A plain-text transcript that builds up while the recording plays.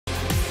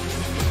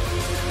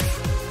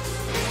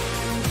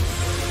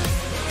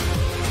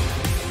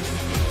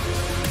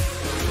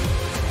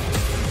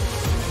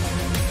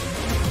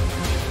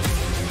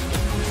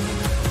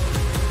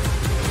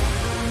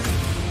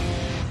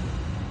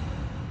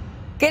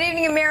Good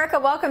evening, America.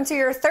 Welcome to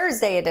your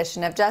Thursday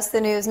edition of Just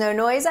the News, No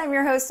Noise. I'm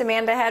your host,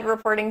 Amanda Head,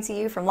 reporting to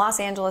you from Los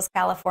Angeles,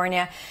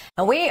 California.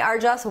 And we are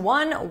just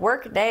one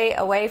work day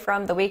away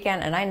from the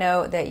weekend, and I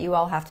know that you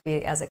all have to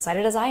be as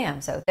excited as I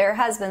am. So there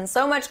has been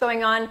so much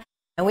going on,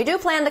 and we do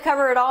plan to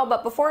cover it all.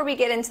 But before we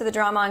get into the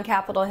drama on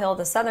Capitol Hill,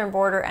 the southern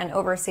border, and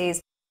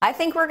overseas, I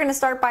think we're going to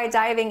start by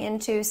diving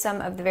into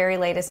some of the very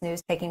latest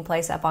news taking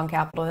place up on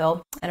Capitol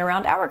Hill and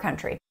around our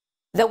country.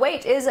 The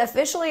wait is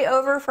officially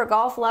over for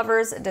golf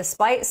lovers.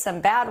 Despite some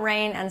bad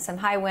rain and some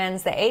high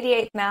winds, the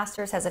 88th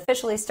Masters has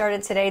officially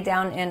started today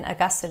down in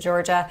Augusta,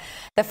 Georgia.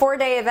 The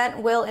four-day event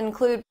will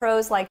include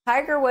pros like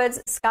Tiger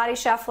Woods, Scottie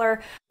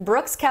Scheffler,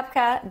 Brooks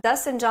Koepka,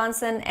 Dustin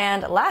Johnson,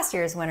 and last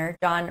year's winner,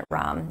 Jon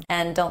Rahm.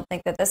 And don't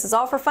think that this is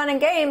all for fun and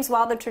games.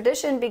 While the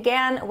tradition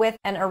began with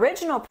an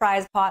original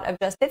prize pot of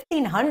just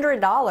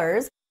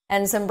 $1,500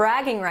 and some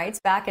bragging rights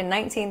back in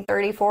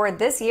 1934,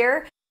 this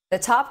year, the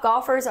top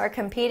golfers are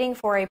competing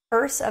for a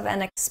purse of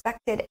an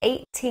expected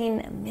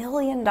 $18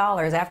 million.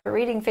 After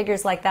reading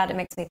figures like that, it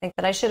makes me think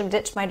that I should have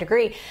ditched my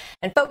degree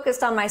and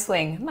focused on my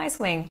swing,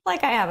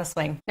 like I have a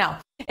swing. Now,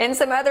 in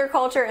some other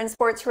culture and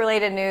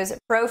sports-related news,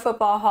 Pro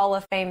Football Hall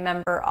of Fame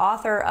member,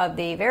 author of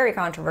the very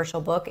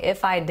controversial book,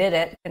 If I Did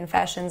It,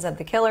 Confessions of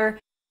the Killer,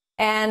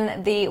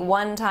 and the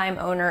one-time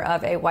owner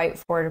of a white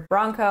Ford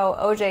Bronco,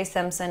 O.J.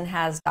 Simpson,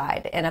 has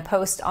died. In a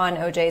post on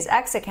O.J.'s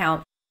X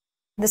account,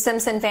 the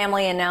Simpson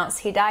family announced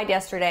he died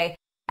yesterday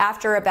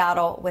after a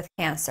battle with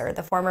cancer.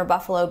 The former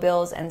Buffalo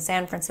Bills and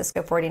San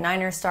Francisco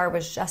 49ers star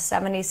was just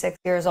 76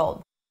 years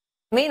old.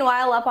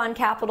 Meanwhile, up on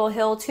Capitol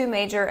Hill, two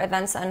major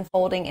events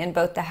unfolding in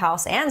both the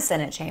House and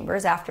Senate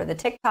chambers after the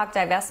TikTok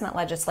divestment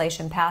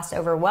legislation passed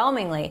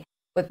overwhelmingly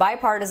with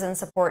bipartisan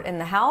support in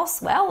the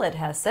House. Well, it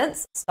has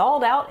since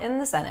stalled out in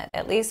the Senate,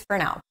 at least for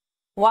now.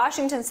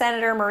 Washington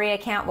Senator Maria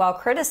Cantwell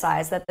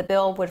criticized that the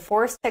bill would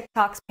force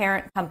TikTok's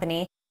parent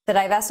company to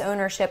divest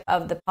ownership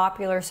of the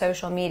popular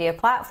social media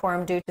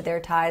platform due to their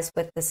ties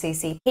with the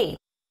CCP.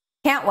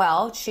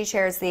 Cantwell, she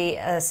chairs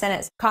the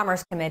Senate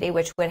Commerce Committee,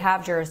 which would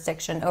have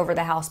jurisdiction over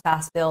the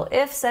House-passed bill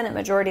if Senate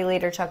Majority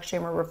Leader Chuck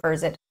Schumer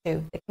refers it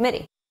to the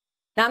committee.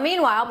 Now,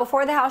 meanwhile,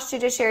 before the House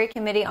Judiciary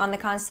Committee on the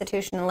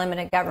Constitution and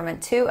Limited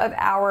Government, two of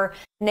our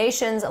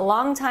nation's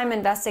longtime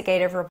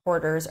investigative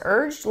reporters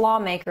urged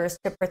lawmakers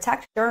to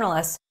protect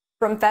journalists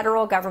from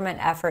federal government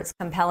efforts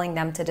compelling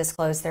them to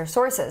disclose their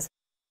sources.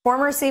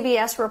 Former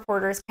CBS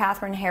reporters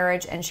Catherine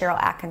Herridge and Cheryl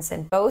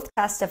Atkinson both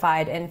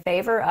testified in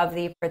favor of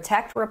the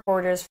Protect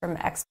Reporters from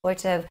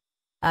Exploitative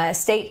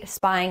State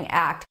Spying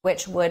Act,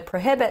 which would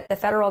prohibit the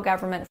federal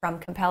government from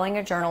compelling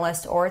a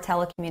journalist or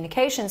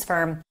telecommunications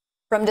firm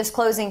from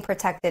disclosing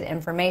protected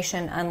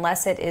information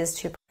unless it is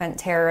to prevent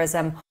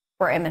terrorism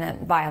or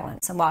imminent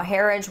violence. And while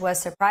Herridge was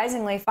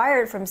surprisingly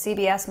fired from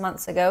CBS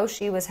months ago,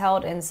 she was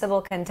held in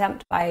civil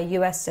contempt by a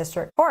U.S.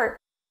 District Court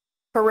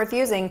for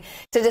refusing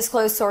to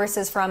disclose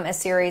sources from a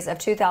series of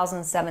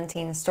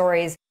 2017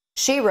 stories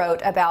she wrote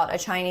about a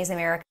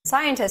Chinese-American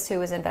scientist who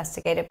was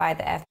investigated by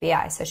the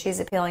FBI. So she's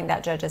appealing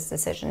that judge's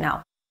decision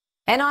now.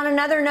 And on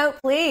another note,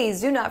 please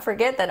do not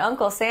forget that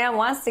Uncle Sam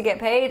wants to get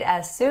paid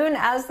as soon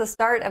as the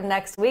start of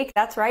next week.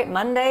 That's right,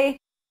 Monday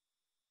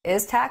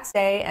is tax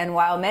day. And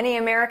while many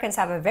Americans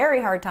have a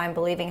very hard time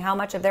believing how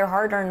much of their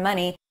hard-earned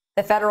money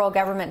the federal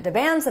government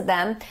demands of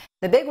them,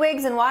 the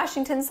bigwigs in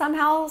Washington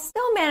somehow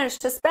still manage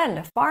to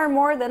spend far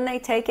more than they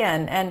take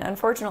in. And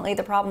unfortunately,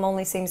 the problem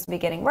only seems to be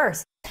getting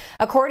worse.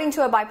 According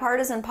to a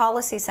bipartisan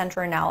policy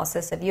center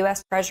analysis of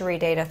U.S. Treasury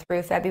data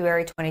through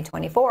February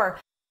 2024,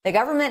 the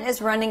government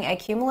is running a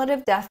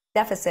cumulative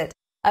deficit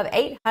of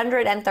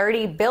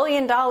 $830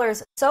 billion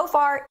so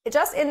far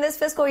just in this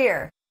fiscal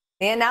year.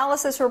 The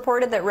analysis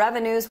reported that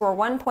revenues were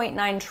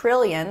 $1.9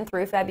 trillion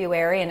through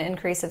February, an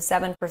increase of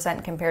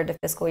 7% compared to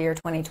fiscal year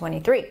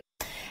 2023.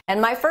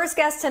 And my first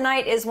guest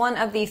tonight is one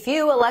of the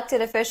few elected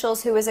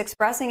officials who is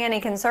expressing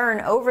any concern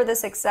over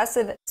this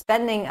excessive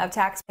spending of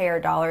taxpayer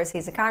dollars.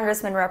 He's a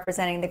congressman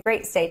representing the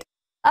great state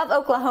of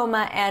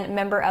Oklahoma and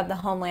member of the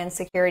Homeland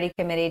Security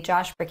Committee.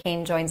 Josh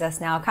Brecheen joins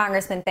us now.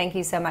 Congressman, thank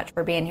you so much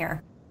for being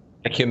here.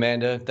 Thank you,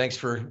 Amanda. Thanks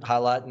for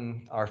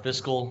highlighting our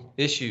fiscal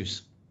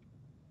issues.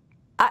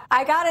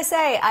 I gotta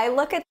say, I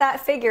look at that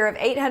figure of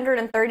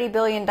 $830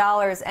 billion,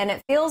 and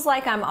it feels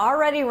like I'm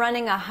already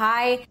running a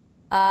high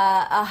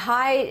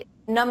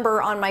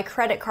number on my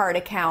credit card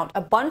account.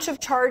 A bunch of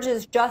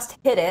charges just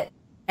hit it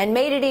and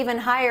made it even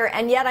higher,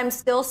 and yet I'm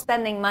still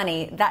spending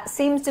money. That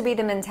seems to be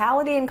the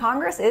mentality in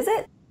Congress, is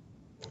it?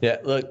 Yeah,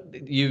 look,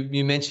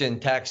 you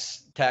mentioned tax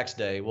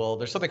day. Well,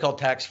 there's something called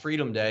Tax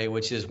Freedom Day,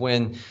 which is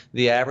when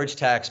the average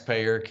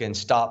taxpayer can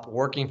stop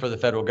working for the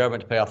federal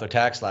government to pay off their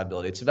tax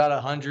liability. It's about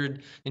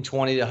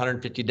 120 to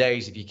 150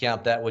 days if you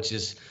count that, which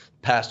is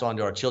passed on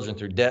to our children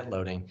through debt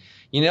loading.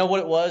 You know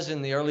what it was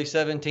in the early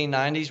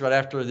 1790s, right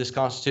after this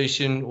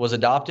Constitution was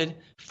adopted?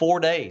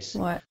 4 days.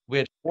 What? We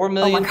had 4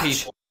 million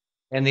people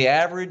And the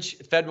average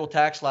federal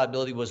tax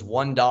liability was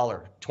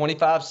 $1.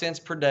 25 cents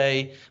per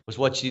day was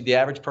what the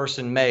average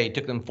person made. It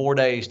took them 4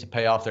 days to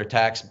pay off their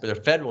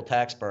federal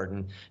tax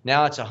burden.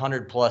 Now it's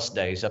 100+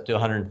 days, up to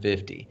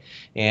 150.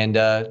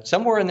 And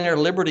somewhere in there,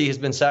 liberty has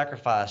been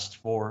sacrificed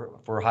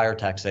for higher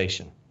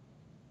taxation.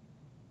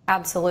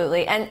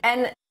 Absolutely.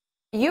 And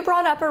you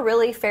brought up a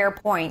really fair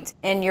point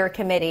in your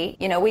committee.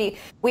 You know, we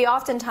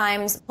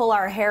oftentimes pull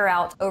our hair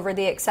out over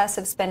the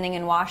excessive spending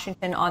in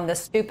Washington on the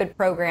stupid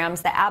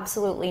programs, the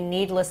absolutely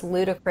needless,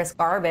 ludicrous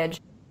garbage.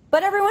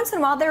 But every once in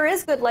a while, there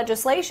is good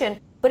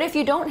legislation. But if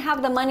you don't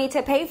have the money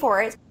to pay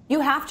for it, you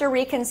have to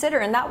reconsider.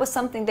 And that was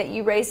something that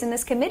you raised in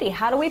this committee.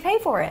 How do we pay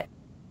for it?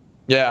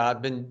 Yeah,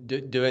 I've been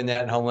doing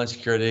that in Homeland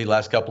Security the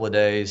last couple of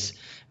days.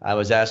 I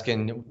was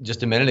asking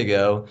just a minute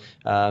ago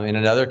in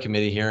another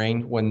committee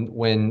hearing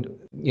when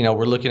you know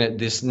we're looking at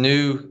this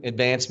new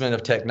advancement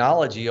of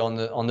technology on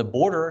the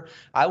border.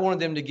 I wanted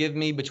them to give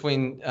me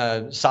between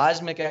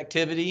seismic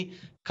activity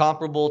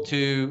comparable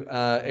to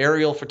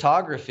aerial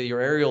photography or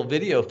aerial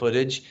video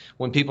footage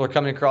when people are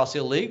coming across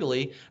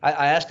illegally.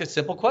 I asked a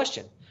simple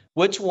question: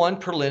 which one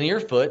per linear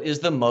foot is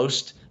the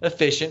most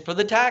efficient for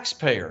the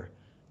taxpayer?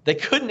 They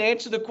couldn't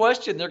answer the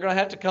question. They're going to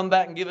have to come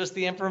back and give us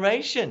the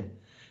information.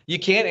 You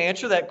can't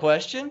answer that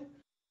question?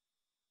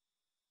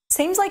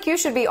 Seems like you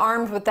should be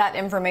armed with that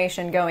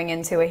information going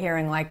into a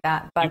hearing like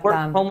that. But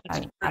Homeland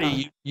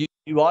Security,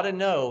 you ought to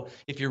know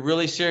if you're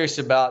really serious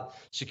about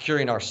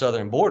securing our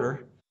southern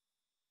border.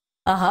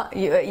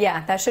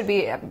 Yeah, that should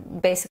be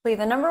basically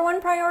the number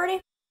one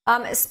priority.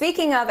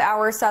 Speaking of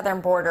our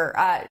southern border,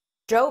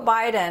 Joe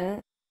Biden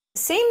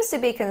seems to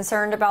be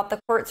concerned about the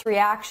court's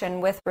reaction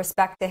with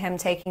respect to him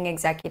taking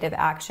executive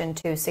action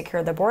to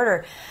secure the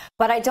border.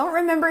 But I don't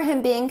remember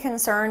him being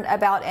concerned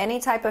about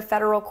any type of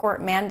federal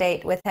court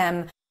mandate with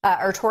him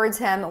or towards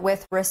him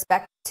with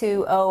respect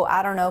to,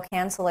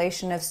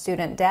 cancellation of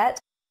student debt.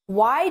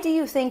 Why do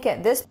you think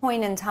at this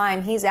point in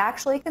time he's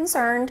actually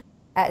concerned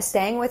at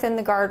staying within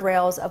the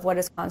guardrails of what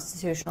is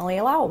constitutionally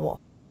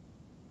allowable?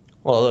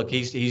 Well, look,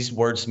 he's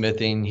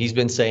wordsmithing. He's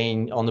been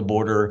saying on the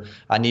border,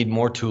 I need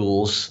more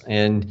tools.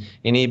 And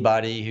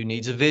anybody who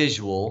needs a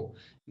visual,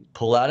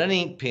 pull out an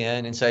ink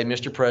pen and say,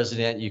 Mr.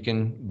 President, you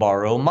can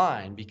borrow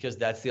mine, because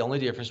that's the only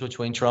difference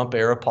between Trump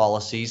era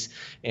policies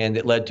and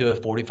that led to a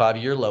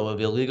 45-year low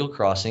of illegal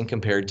crossing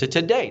compared to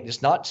today.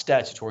 It's not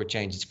statutory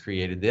change that's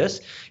created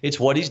this. It's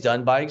what he's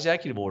done by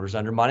executive orders,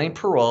 undermining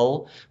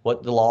parole,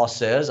 what the law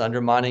says,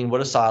 undermining what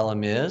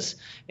asylum is,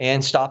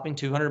 and stopping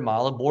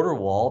 200-mile border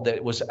wall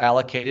that was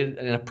allocated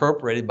and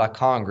appropriated by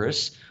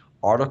Congress.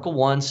 Article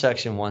 1,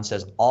 Section 1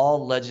 says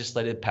all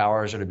legislative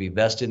powers are to be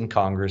vested in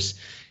Congress.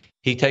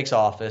 He takes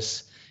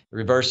office,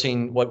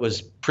 reversing what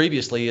was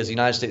previously as a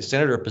United States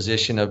Senator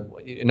position of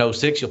in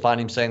 06. You'll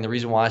find him saying the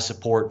reason why I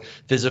support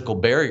physical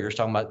barriers,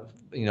 talking about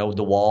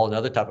the wall and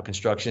other type of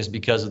construction, is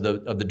because of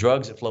the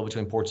drugs that flow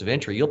between ports of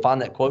entry. You'll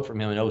find that quote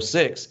from him in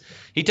 06.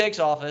 He takes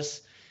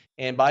office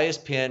and by his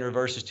pen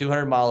reverses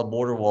 200-mile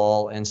border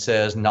wall and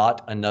says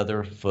not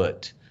another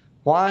foot.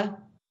 Why?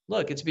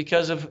 Look, it's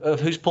because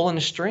of who's pulling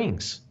the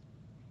strings.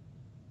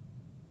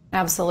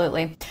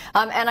 Absolutely.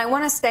 And I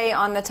want to stay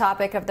on the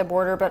topic of the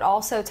border, but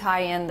also tie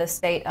in the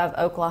state of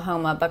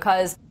Oklahoma,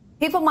 because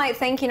people might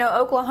think,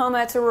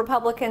 Oklahoma, it's a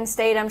Republican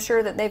state. I'm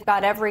sure that they've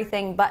got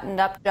everything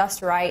buttoned up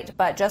just right.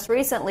 But just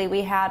recently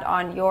we had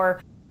on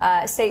your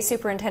State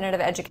Superintendent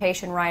of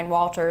Education, Ryan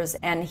Walters,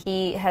 and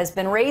he has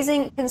been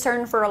raising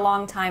concern for a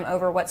long time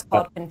over what's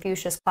called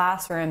Confucius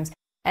classrooms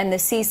and the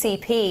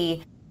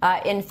CCP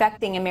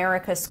infecting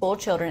America's school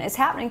children. It's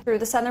happening through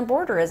the southern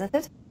border, isn't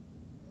it?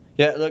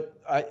 Yeah, look,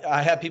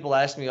 I have people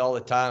ask me all the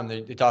time.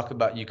 They talk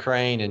about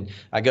Ukraine, and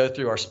I go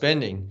through our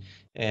spending,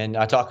 and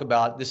I talk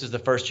about this is the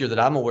first year that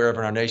I'm aware of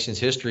in our nation's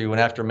history when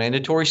after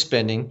mandatory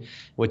spending,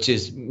 which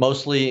is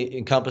mostly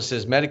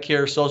encompasses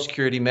Medicare, Social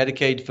Security,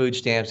 Medicaid, food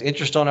stamps,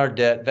 interest on our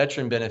debt,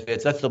 veteran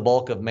benefits, that's the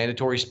bulk of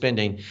mandatory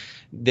spending,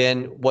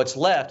 then what's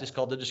left is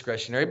called the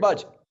discretionary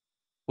budget.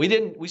 We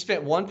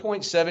spent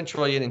 $1.7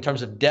 trillion in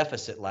terms of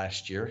deficit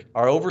last year.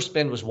 Our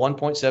overspend was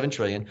 $1.7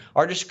 trillion.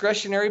 Our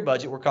discretionary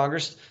budget, where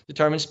Congress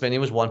determined spending,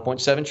 was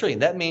 $1.7 trillion.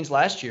 That means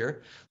last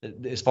year,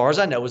 as far as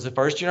I know, was the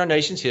first year in our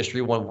nation's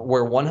history where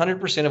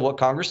 100% of what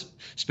Congress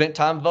spent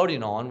time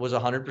voting on was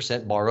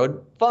 100%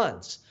 borrowed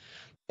funds.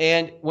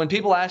 And when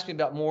people ask me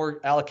about more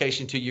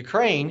allocation to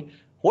Ukraine,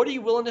 what are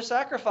you willing to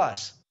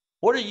sacrifice?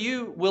 What are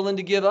you willing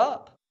to give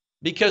up?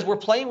 Because we're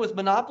playing with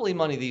monopoly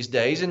money these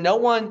days, and no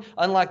one,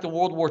 unlike the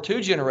World War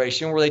II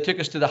generation, where they took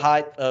us to the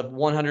height of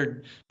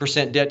 100%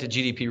 debt to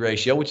GDP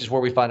ratio, which is where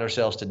we find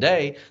ourselves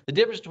today. The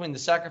difference between the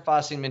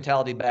sacrificing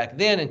mentality back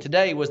then and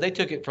today was they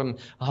took it from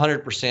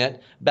 100%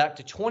 back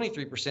to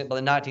 23% by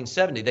the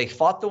 1970s. They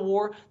fought the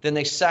war, then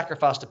they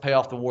sacrificed to pay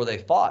off the war they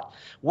fought.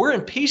 We're in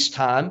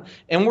peacetime,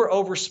 and we're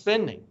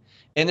overspending.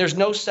 And there's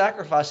no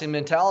sacrificing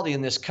mentality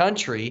in this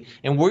country,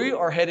 and we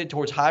are headed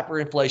towards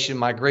hyperinflation,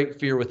 my great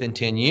fear, within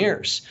 10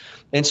 years.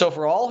 And so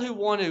for all who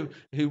want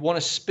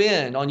to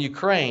spend on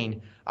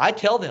Ukraine, I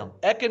tell them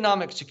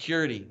economic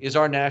security is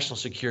our national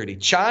security.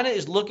 China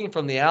is looking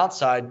from the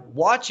outside,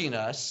 watching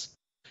us,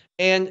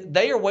 And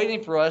they are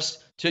waiting for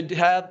us to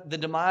have the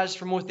demise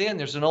from within.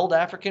 There's an old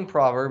African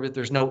proverb: if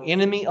there's no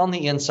enemy on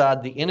the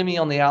inside, the enemy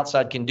on the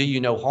outside can do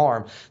you no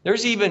harm.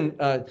 There's even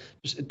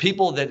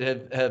people that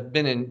have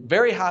been in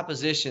very high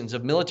positions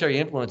of military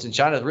influence in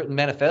China have written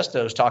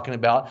manifestos talking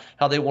about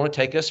how they want to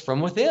take us from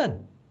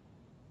within.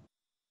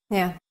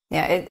 Yeah,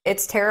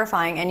 it's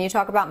terrifying. And you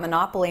talk about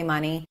monopoly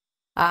money.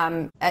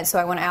 And so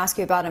I want to ask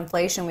you about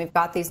inflation. We've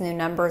got these new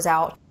numbers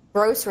out.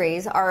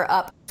 Groceries are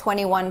up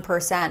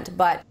 21%,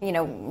 but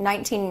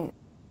 19.4%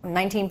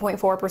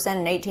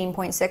 and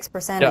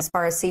 18.6% as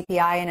far as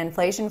CPI and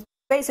inflation.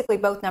 Basically,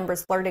 both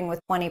numbers flirting with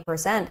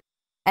 20%.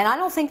 And I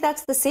don't think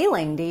that's the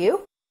ceiling. Do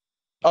you?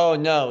 Oh,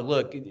 no.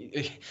 Look,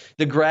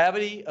 the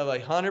gravity of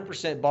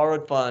 100%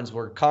 borrowed funds,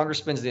 where Congress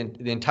spends the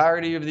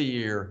entirety of the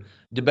year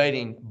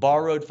debating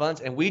borrowed funds.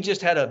 And we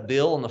just had a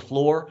bill on the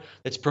floor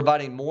that's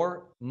providing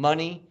more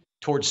money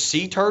towards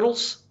sea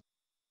turtles.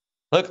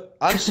 Look,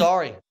 I'm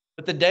sorry,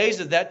 but the days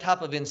of that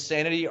type of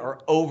insanity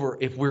are over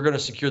if we're going to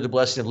secure the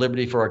blessing of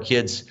liberty for our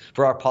kids,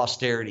 for our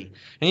posterity.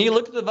 And you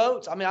look at the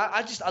votes. I mean,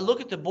 I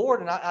look at the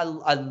board and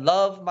I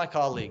love my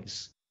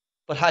colleagues,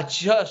 but I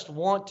just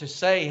want to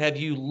say, have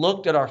you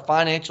looked at our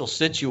financial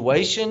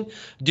situation?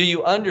 Do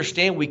you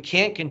understand we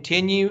can't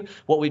continue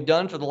what we've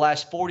done for the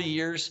last 40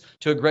 years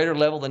to a greater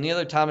level than any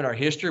other time in our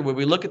history, where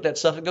we look at that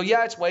stuff and go,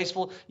 yeah, it's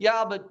wasteful.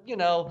 Yeah, but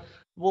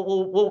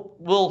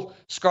we'll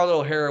Scarlett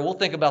O'Hara, we'll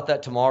think about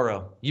that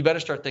tomorrow. You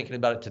better start thinking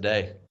about it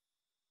today.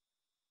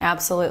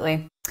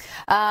 Absolutely.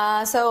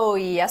 So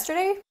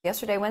yesterday,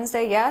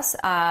 Wednesday, yes,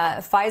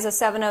 FISA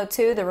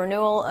 702, the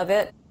renewal of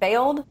it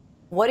failed.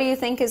 What do you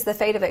think is the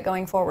fate of it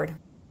going forward?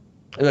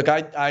 Look,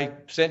 I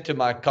sent to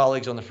my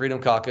colleagues on the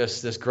Freedom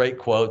Caucus this great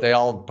quote. They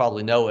all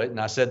probably know it, and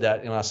I said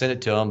that when I sent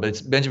it to them, but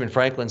it's Benjamin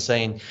Franklin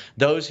saying,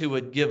 those who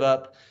would give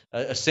up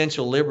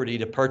essential liberty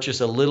to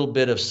purchase a little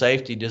bit of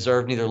safety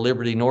deserve neither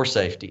liberty nor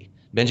safety.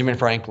 Benjamin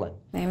Franklin.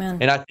 Amen.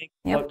 And I think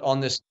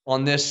on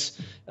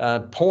this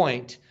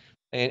point,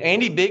 and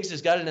Andy Biggs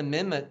has got an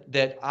amendment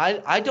that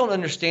I don't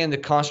understand the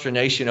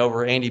consternation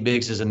over Andy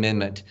Biggs's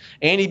amendment.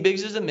 Andy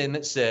Biggs's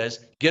amendment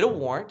says get a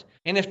warrant,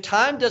 and if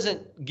time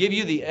doesn't give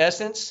you the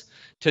essence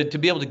to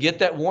be able to get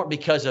that warrant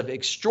because of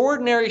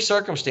extraordinary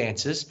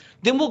circumstances,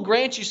 then we'll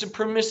grant you some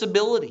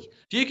permissibility.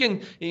 If you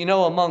can,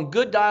 among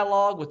good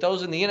dialogue with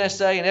those in the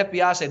NSA and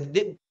FBI,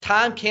 say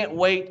time can't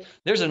wait.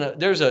 There's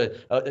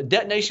a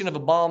detonation of a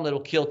bomb that'll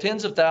kill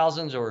tens of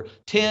thousands or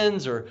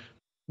tens, or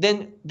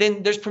then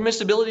there's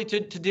permissibility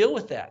to deal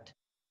with that.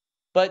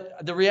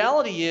 But the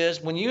reality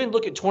is, when you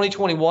look at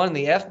 2021, and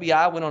the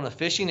FBI went on a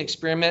phishing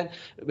experiment,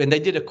 and they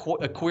did a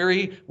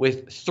query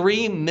with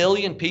 3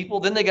 million people,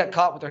 then they got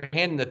caught with their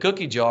hand in the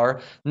cookie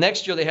jar.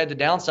 Next year, they had to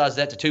downsize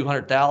that to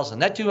 200,000.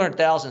 That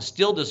 200,000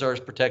 still deserves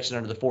protection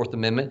under the Fourth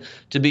Amendment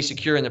to be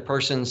secure in the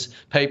person's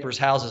papers,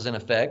 houses, and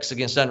effects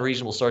against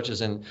unreasonable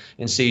searches and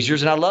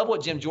seizures. And I love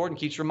what Jim Jordan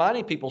keeps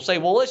reminding people. Say,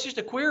 well, it's just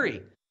a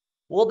query.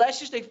 Well, that's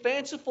just a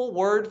fanciful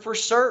word for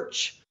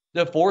search.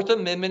 The Fourth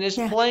Amendment is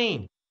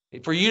plain.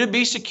 For you to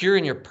be secure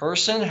in your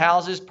person,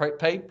 houses,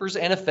 papers,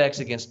 and effects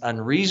against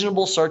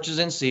unreasonable searches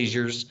and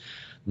seizures,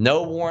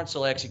 no warrant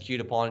shall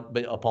execute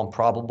upon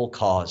probable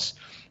cause.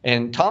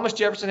 And Thomas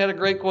Jefferson had a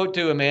great quote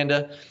too,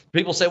 Amanda.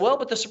 People say, well,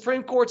 but the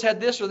Supreme Court's had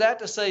this or that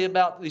to say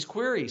about these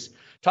queries.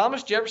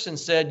 Thomas Jefferson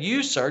said,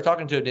 you, sir,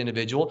 talking to an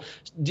individual,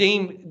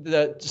 seem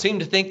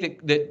to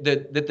think that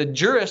the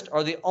jurists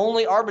are the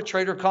only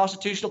arbitrator of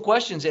constitutional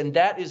questions, and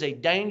that is a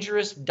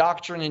dangerous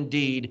doctrine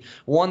indeed,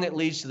 one that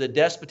leads to the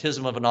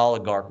despotism of an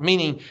oligarch,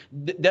 meaning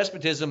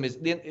despotism is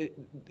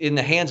in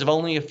the hands of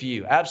only a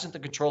few, absent the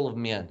control of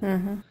men.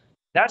 Mm-hmm.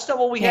 That's not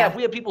what we have.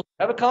 We have people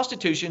who have a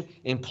constitution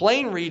in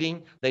plain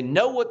reading. They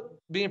know what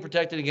being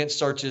protected against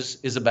searches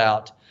is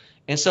about.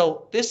 And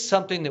so this is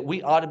something that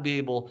we ought to be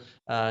able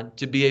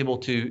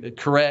to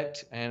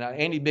correct. And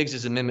Andy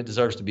Biggs's amendment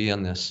deserves to be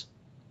on this.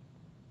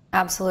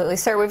 Absolutely.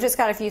 Sir, we've just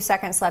got a few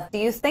seconds left. Do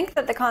you think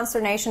that the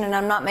consternation, and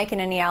I'm not making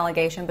any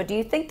allegation, but do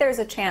you think there's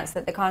a chance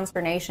that the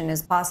consternation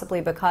is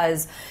possibly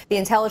because the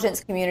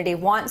intelligence community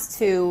wants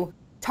to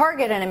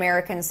target an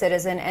American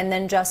citizen and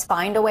then just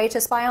find a way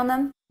to spy on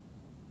them?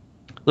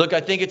 Look,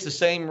 I think it's the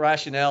same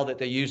rationale that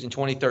they used in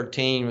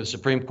 2013 with the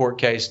Supreme Court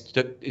case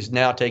is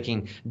now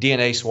taking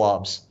DNA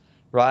swabs,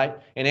 right?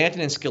 And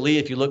Antonin Scalia,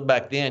 if you look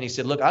back then, he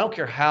said, look, I don't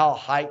care how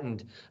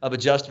heightened of a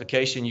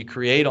justification you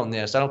create on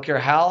this. I don't care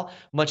how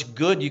much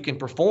good you can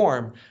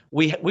perform.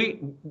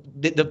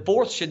 The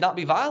Fourth should not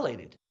be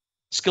violated.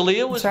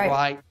 Scalia was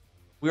right.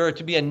 We are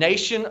to be a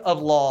nation of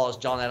laws,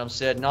 John Adams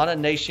said, not a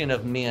nation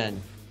of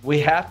men. We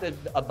have to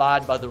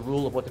abide by the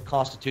rule of what the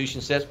Constitution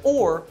says,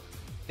 or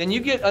then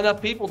you get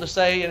enough people to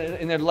say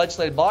in their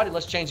legislative body,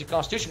 let's change the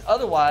Constitution.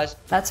 Otherwise,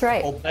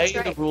 obey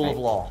the rule of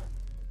law.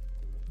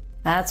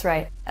 That's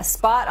right. A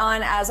spot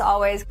on, as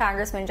always.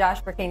 Congressman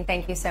Josh Burkeen,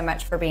 thank you so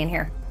much for being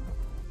here.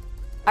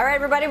 All right,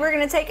 everybody, we're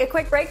going to take a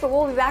quick break, but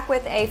we'll be back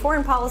with a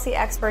foreign policy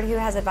expert who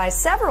has advised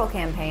several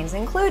campaigns,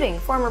 including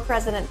former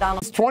President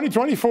Donald. It's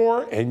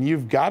 2024, and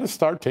you've got to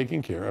start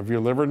taking care of your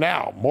liver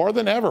now, more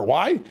than ever.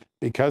 Why?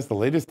 Because the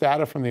latest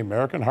data from the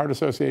American Heart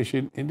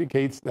Association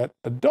indicates that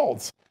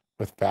adults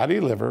with fatty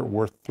liver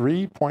were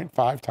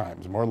 3.5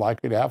 times more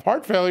likely to have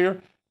heart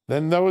failure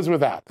than those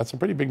without. That's a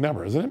pretty big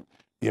number, isn't it?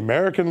 The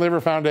American Liver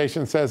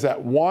Foundation says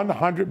that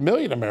 100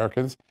 million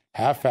Americans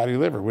have fatty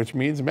liver, which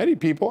means many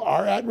people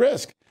are at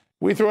risk.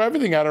 We throw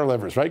everything at our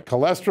livers, right?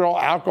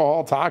 Cholesterol,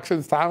 alcohol,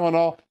 toxins,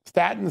 Tylenol,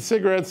 statins,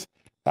 cigarettes.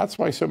 That's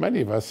why so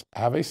many of us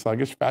have a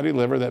sluggish fatty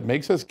liver that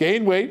makes us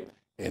gain weight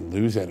and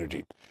lose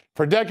energy.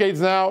 For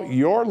decades now,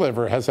 your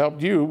liver has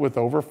helped you with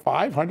over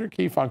 500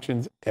 key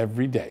functions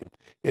every day.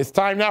 It's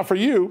time now for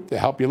you to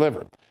help your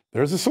liver.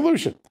 There's a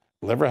solution,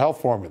 Liver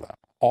Health Formula,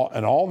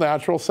 an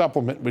all-natural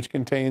supplement which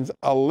contains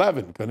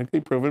 11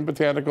 clinically proven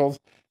botanicals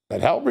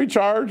that help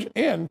recharge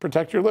and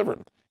protect your liver.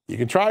 You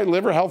can try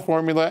Liver Health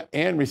Formula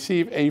and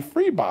receive a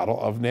free bottle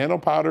of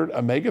nano-powdered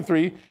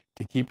omega-3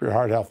 to keep your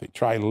heart healthy.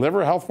 Try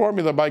Liver Health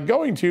Formula by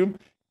going to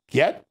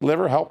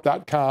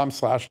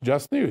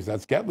getliverhelp.com/justnews.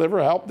 That's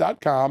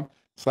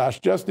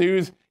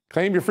getliverhelp.com/justnews.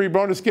 Claim your free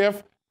bonus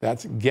gift.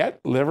 That's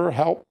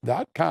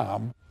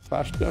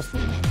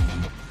getliverhelp.com/justnews.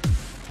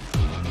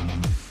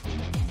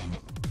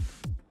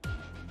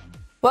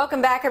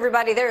 Welcome back,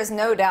 everybody. There is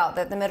no doubt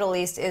that the Middle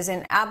East is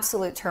in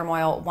absolute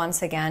turmoil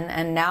once again.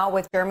 And now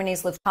with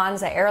Germany's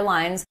Lufthansa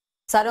Airlines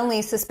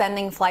suddenly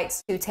suspending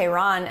flights to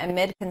Tehran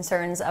amid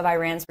concerns of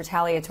Iran's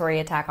retaliatory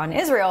attack on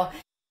Israel,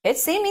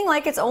 it's seeming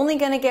like it's only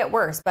going to get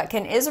worse. But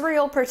can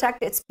Israel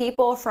protect its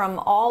people from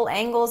all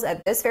angles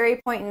at this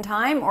very point in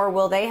time, or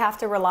will they have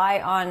to rely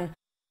on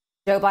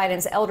Joe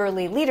Biden's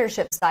elderly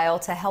leadership style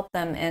to help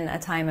them in a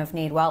time of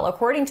need? Well,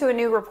 according to a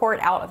new report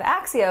out of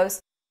Axios,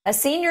 a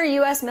senior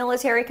U.S.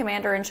 military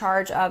commander in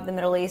charge of the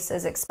Middle East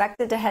is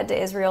expected to head to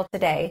Israel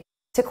today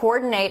to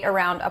coordinate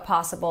around a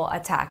possible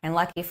attack. And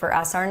lucky for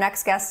us, our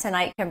next guest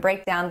tonight can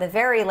break down the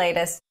very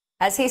latest,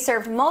 as he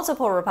served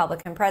multiple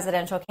Republican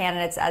presidential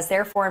candidates as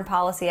their foreign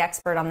policy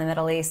expert on the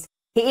Middle East.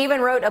 He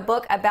even wrote a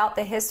book about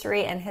the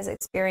history and his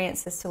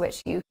experiences, to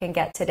which you can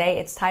get today.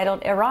 It's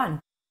titled Iran.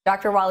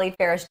 Dr. Walid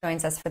Farish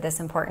joins us for this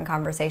important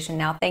conversation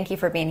now. Thank you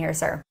for being here,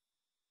 sir.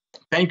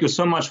 Thank you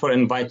so much for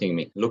inviting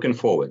me. Looking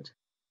forward.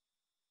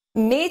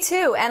 Me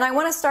too. And I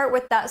want to start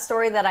with that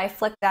story that I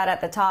flicked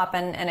at the top,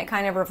 and it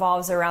kind of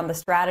revolves around the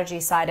strategy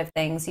side of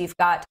things. You've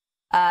got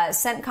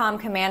CENTCOM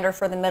commander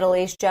for the Middle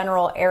East,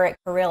 General Eric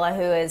Kurilla,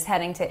 who is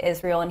heading to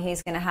Israel, and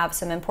he's going to have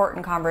some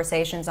important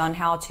conversations on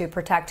how to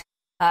protect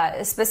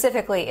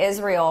specifically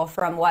Israel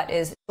from what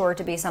is sure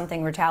to be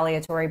something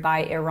retaliatory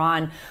by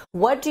Iran.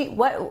 What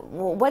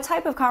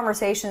type of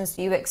conversations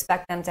do you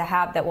expect them to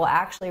have that will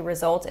actually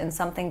result in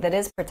something that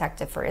is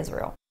protective for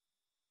Israel?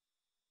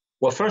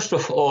 Well, first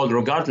of all,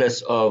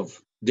 regardless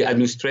of the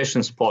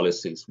administration's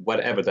policies,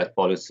 whatever that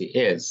policy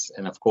is,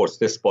 and of course,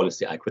 this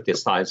policy I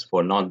criticize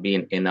for not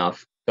being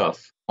enough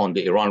tough on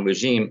the Iran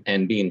regime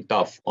and being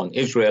tough on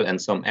Israel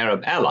and some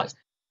Arab allies.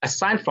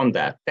 Aside from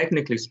that,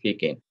 technically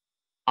speaking,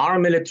 our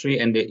military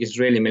and the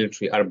Israeli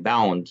military are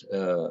bound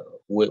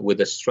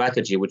with a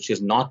strategy which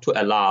is not to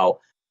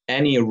allow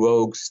any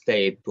rogue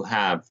state to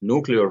have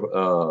nuclear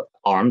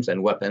arms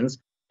and weapons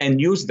and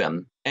use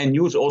them, and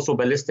use also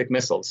ballistic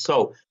missiles.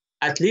 So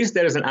at least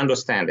there is an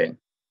understanding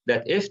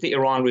that if the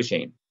Iran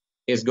regime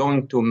is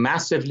going to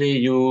massively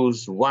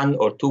use 1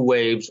 or 2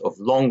 waves of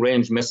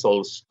long-range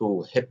missiles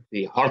to hit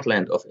the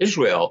heartland of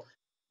Israel,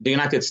 the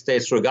United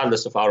States,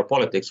 regardless of our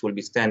politics, will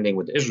be standing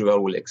with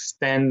Israel, will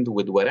extend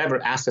with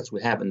whatever assets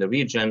we have in the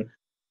region,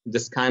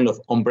 this kind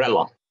of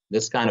umbrella,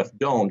 this kind of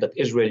dome that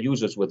Israel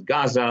uses with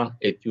Gaza.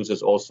 It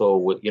uses also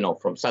with,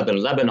 from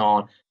southern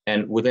Lebanon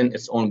and within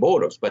its own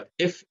borders. But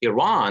if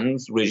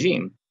Iran's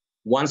regime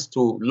wants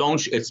to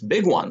launch its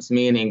big ones,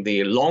 meaning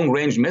the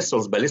long-range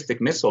missiles,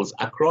 ballistic missiles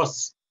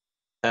across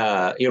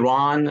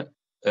Iran,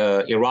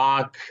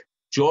 Iraq,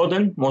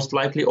 Jordan, most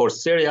likely, or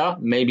Syria,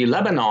 maybe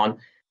Lebanon,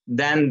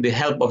 then the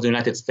help of the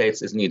United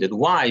States is needed.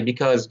 Why?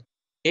 Because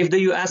if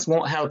the U.S.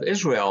 won't help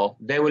Israel,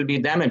 there will be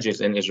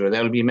damages in Israel.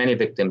 There will be many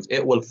victims.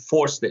 It will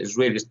force the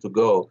Israelis to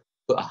go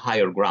to a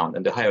higher ground,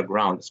 and the higher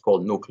ground is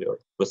called nuclear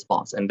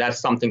response. And that's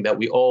something that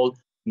we all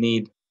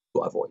need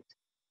to avoid.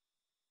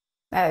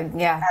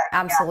 Yeah,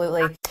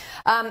 absolutely.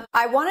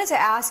 I wanted to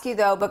ask you,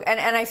 though,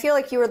 and I feel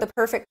like you are the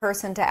perfect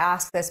person to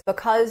ask this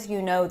because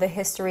you know the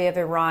history of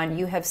Iran.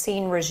 You have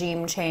seen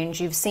regime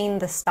change. You've seen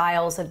the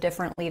styles of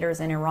different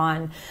leaders in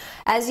Iran.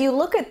 As you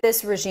look at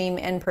this regime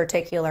in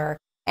particular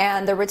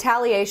and the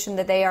retaliation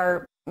that they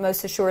are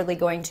most assuredly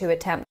going to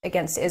attempt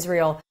against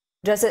Israel,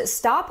 does it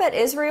stop at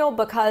Israel?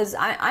 Because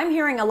I'm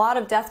hearing a lot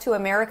of death to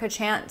America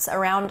chants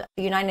around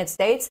the United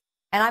States.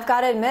 And I've got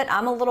to admit,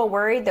 I'm a little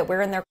worried that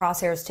we're in their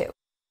crosshairs, too.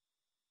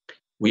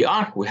 We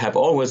have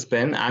always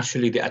been.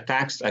 Actually, the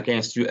attacks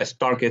against U.S.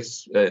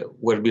 targets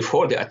were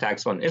before the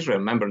attacks on Israel.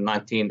 Remember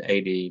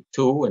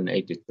 1982 and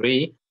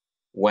 83.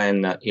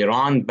 when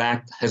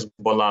Iran-backed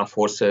Hezbollah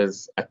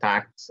forces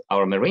attacked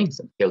our Marines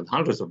and killed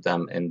hundreds of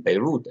them in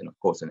Beirut, and of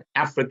course in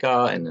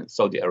Africa and in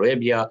Saudi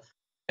Arabia,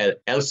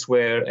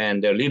 elsewhere,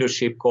 and their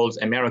leadership calls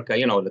America,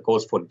 the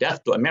calls for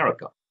death to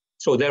America.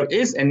 So there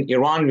is an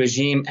Iran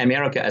regime,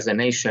 America as a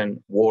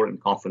nation, war and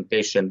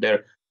confrontation.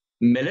 Their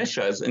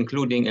militias,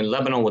 including in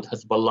Lebanon with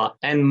Hezbollah,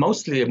 and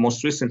most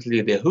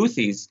recently, the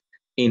Houthis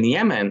in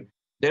Yemen,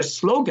 their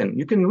slogan,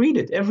 you can read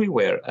it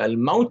everywhere,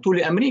 Al-Mawtu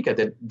li America,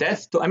 the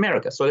death to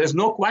America. So there's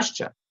no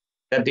question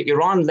that the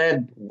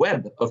Iran-led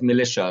web of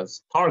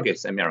militias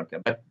targets America.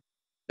 But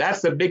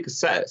that's the big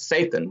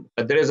Satan.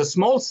 But there is a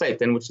small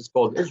Satan, which is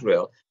called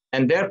Israel.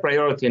 And their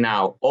priority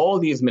now, all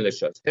these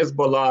militias,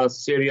 Hezbollah,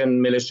 Syrian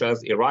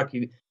militias,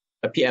 Iraqi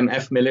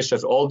PMF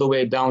militias, all the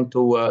way down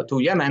to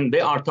Yemen,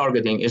 they are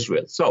targeting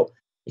Israel. So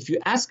if you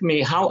ask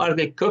me, how are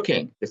they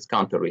cooking this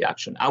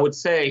counter-reaction? I would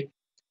say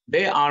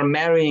they are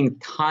marrying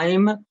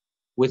time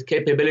with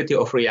capability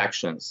of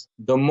reactions.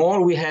 The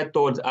more we head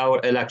towards our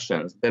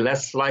elections, the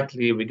less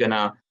likely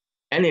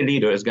any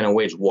leader is going to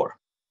wage war.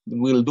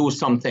 We'll do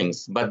some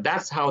things, but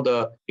that's how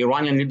the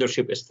Iranian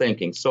leadership is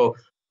thinking. So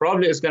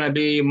probably it's going to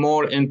be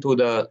more into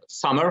the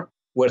summer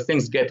where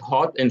things get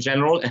hot in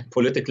general and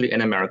politically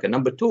in America.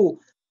 Number two,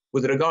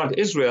 with regard to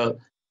Israel,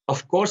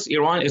 of course,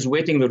 Iran is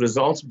waiting the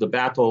results of the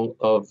Battle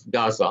of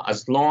Gaza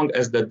as long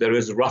as there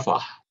is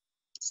Rafah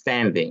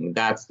standing.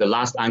 That's the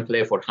last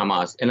enclave for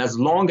Hamas. And as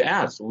long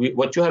as,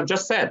 what you have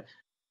just said,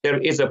 there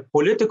is a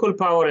political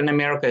power in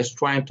America is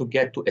trying to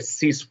get to a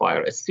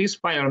ceasefire. A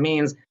ceasefire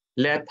means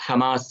let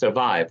Hamas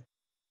survive.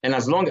 And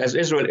as long as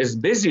Israel is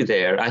busy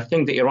there, I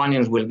think the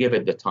Iranians will give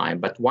it the time.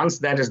 But once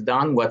that is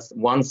done,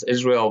 once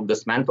Israel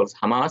dismantles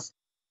Hamas,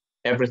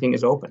 everything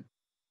is open.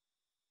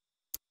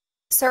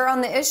 Sir,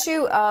 on the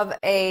issue of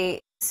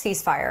a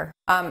ceasefire,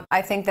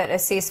 I think that a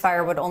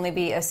ceasefire would only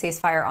be a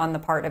ceasefire on the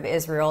part of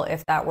Israel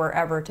if that were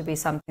ever to be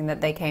something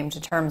that they came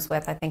to terms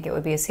with. I think it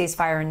would be a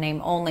ceasefire in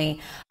name only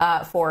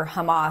for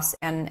Hamas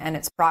and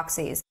its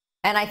proxies.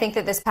 And I think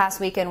that this past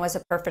weekend was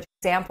a perfect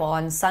example.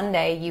 On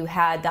Sunday, you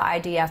had the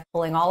IDF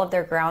pulling all of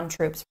their ground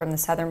troops from the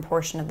southern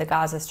portion of the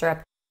Gaza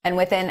Strip, and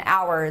within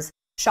hours,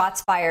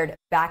 shots fired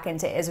back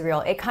into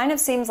Israel. It kind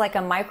of seems like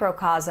a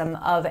microcosm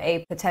of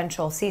a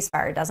potential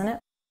ceasefire, doesn't it?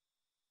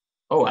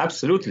 Oh,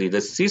 absolutely. The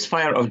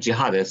ceasefire of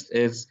jihadists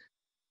is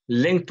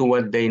linked to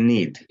what they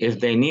need. If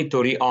they need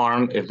to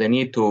rearm, if they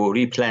need to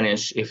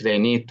replenish, if they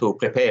need to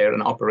prepare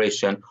an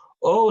operation,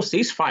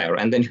 ceasefire.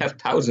 And then you have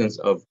thousands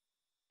of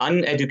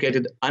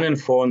uneducated,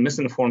 uninformed,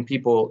 misinformed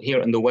people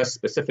here in the West,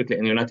 specifically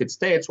in the United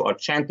States, who are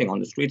chanting on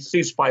the streets,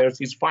 ceasefire,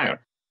 ceasefire.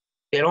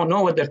 They don't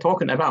know what they're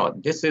talking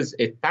about. This is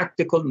a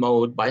tactical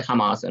mode by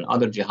Hamas and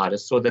other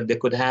jihadists so that they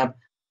could have,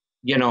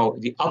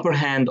 the upper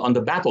hand on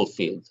the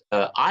battlefield.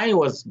 I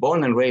was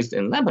born and raised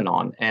in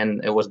Lebanon,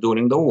 and it was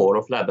during the war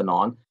of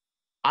Lebanon.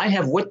 I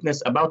have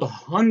witnessed about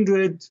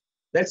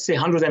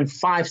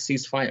 105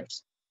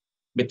 ceasefires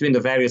between the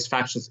various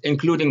factions,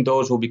 including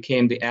those who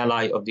became the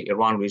ally of the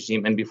Iran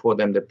regime and before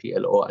them the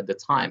PLO at the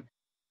time.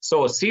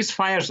 So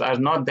ceasefires are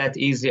not that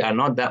easy, are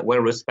not that well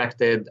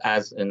respected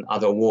as in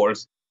other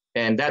wars.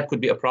 And that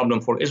could be a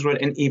problem for Israel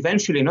and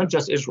eventually not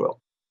just Israel.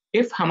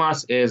 If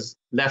Hamas is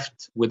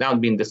left without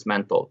being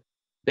dismantled,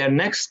 their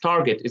next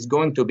target is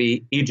going to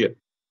be Egypt.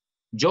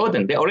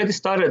 Jordan, they already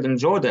started in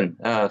Jordan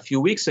a few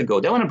weeks ago.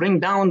 They want to bring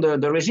down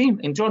the regime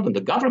in Jordan,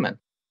 the government,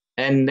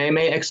 and they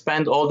may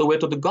expand all the way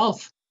to the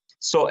Gulf.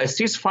 So a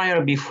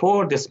ceasefire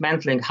before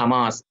dismantling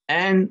Hamas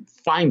and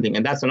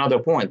that's another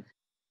point,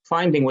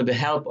 finding with the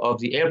help of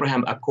the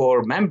Abraham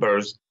Accord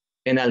members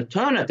an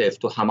alternative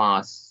to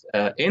Hamas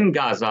in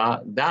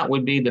Gaza, that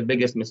would be the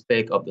biggest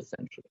mistake of the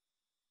century.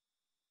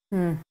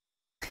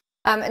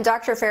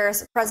 Dr.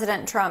 Phares,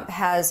 President Trump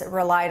has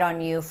relied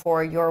on you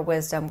for your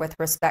wisdom with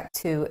respect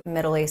to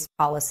Middle East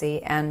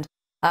policy. And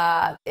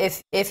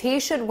if he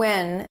should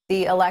win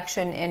the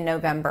election in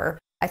November,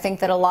 I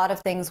think that a lot of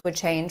things would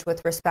change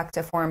with respect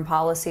to foreign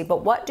policy.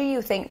 But what do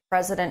you think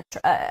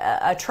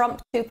a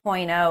Trump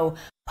 2.0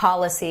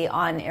 policy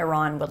on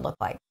Iran would look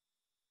like?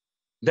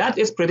 That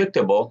is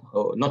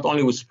predictable. Not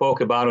only we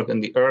spoke about it in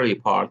the early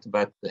part,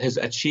 but his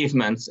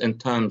achievements in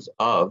terms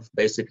of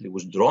basically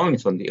withdrawing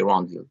from the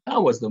Iran deal.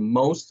 That was the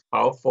most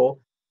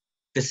powerful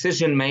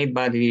decision made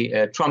by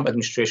the Trump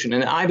administration.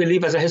 And I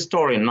believe as a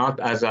historian,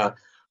 not as a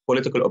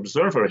political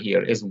observer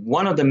here, is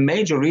one of the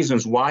major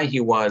reasons why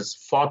he was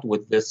fought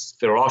with this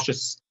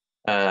ferocious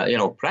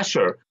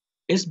pressure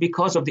is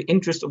because of the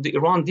interest of the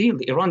Iran deal.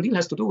 The Iran deal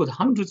has to do with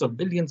hundreds of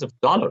billions of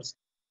dollars.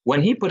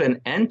 When he put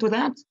an end to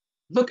that,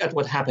 look at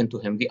what happened to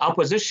him. The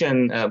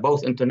opposition,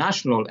 both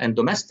international and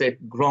domestic,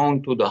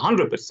 grown to the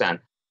 100%.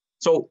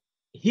 So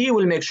he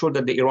will make sure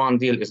that the Iran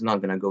deal is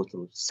not going to go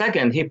through.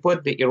 Second, he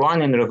put the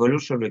Iranian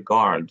Revolutionary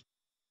Guard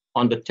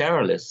on the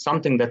terror list,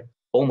 something that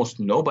almost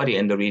nobody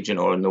in the region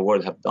or in the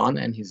world have done,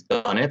 and he's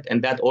done it.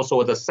 And that also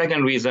was the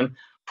second reason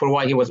for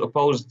why he was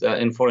opposed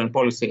in foreign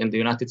policy in the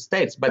United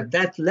States. But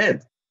that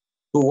led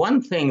to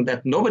one thing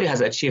that nobody has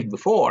achieved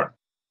before.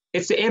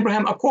 It's the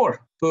Abraham Accord,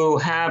 to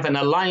have an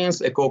alliance,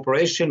 a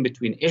cooperation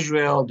between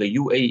Israel, the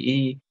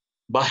UAE,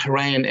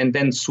 Bahrain, and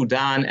then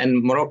Sudan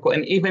and Morocco,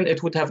 and even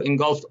it would have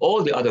engulfed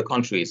all the other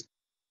countries.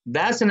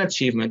 That's an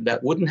achievement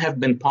that wouldn't have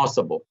been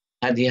possible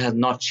had he had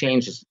not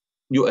changed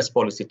U.S.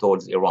 policy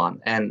towards Iran.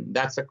 And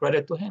that's a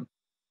credit to him.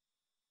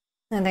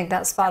 I think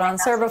that's spot on.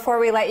 Sir, before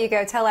we let you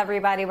go, tell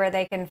everybody where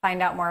they can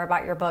find out more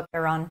about your book,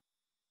 Iran.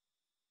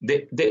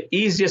 The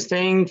easiest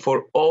thing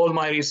for all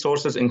my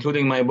resources,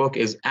 including my book,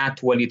 is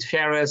at Walid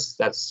Phares.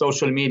 That's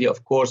social media,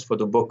 of course, for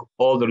the book,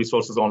 all the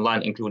resources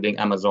online, including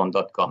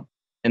Amazon.com.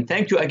 And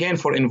thank you again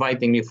for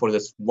inviting me for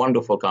this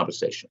wonderful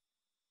conversation.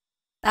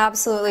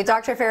 Absolutely.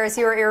 Dr. Phares,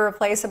 you are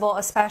irreplaceable,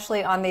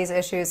 especially on these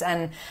issues.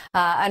 And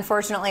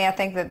unfortunately, I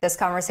think that this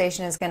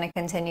conversation is going to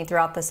continue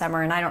throughout the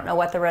summer. And I don't know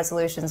what the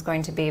resolution is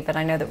going to be, but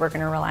I know that we're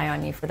going to rely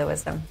on you for the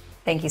wisdom.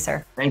 Thank you,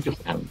 sir. Thank you,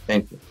 Sam.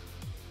 Thank you.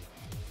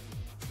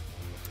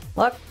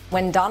 Look,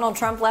 when Donald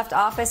Trump left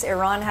office,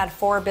 Iran had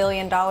 $4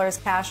 billion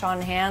cash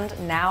on hand.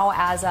 Now,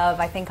 as of,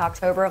 I think,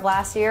 October of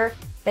last year,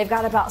 they've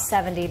got about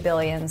 $70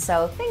 billion.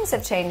 So things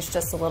have changed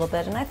just a little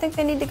bit, and I think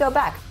they need to go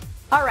back.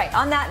 All right,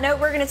 on that note,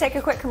 we're going to take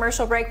a quick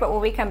commercial break, but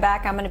when we come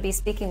back, I'm going to be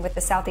speaking with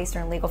the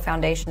Southeastern Legal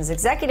Foundation's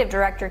Executive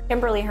Director,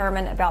 Kimberly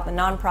Herman, about the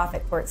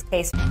nonprofit court's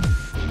case.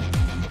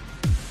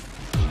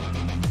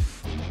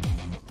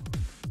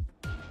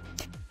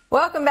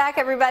 Welcome back,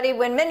 everybody.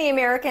 When many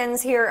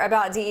Americans hear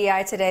about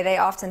DEI today, they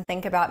often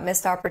think about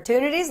missed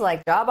opportunities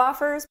like job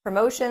offers,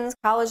 promotions,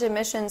 college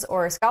admissions,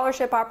 or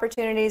scholarship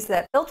opportunities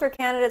that filter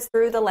candidates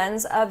through the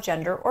lens of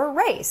gender or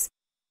race.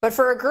 But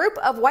for a group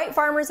of white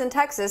farmers in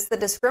Texas, the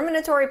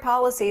discriminatory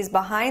policies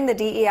behind the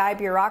DEI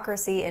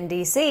bureaucracy in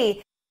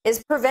D.C.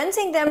 is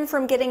preventing them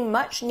from getting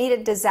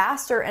much-needed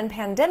disaster and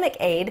pandemic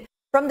aid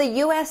from the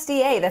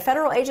USDA. The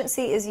federal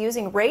agency is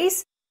using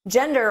race,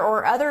 gender,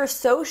 or other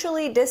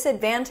socially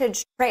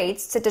disadvantaged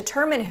traits to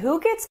determine who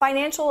gets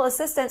financial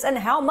assistance and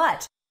how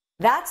much.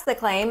 That's the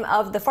claim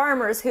of the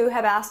farmers who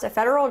have asked a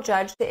federal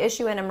judge to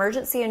issue an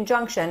emergency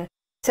injunction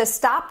to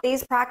stop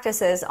these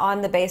practices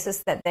on the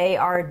basis that they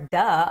are,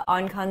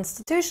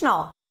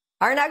 unconstitutional.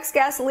 Our next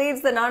guest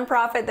leads the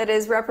nonprofit that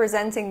is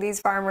representing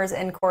these farmers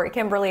in court.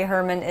 Kimberly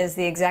Herman is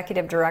the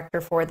executive director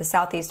for the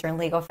Southeastern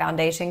Legal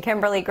Foundation.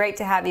 Kimberly, great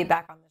to have you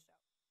back on the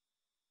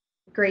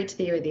show. Great to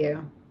be with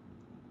you.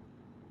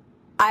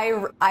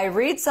 I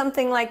read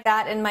something like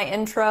that in my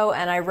intro,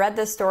 and I read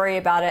the story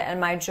about it,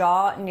 and my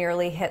jaw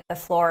nearly hit the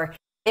floor.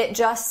 It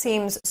just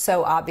seems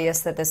so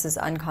obvious that this is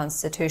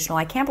unconstitutional.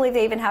 I can't believe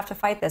they even have to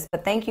fight this,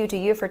 but thank you to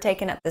you for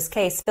taking up this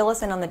case. Fill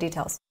us in on the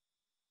details.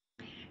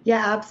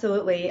 Yeah,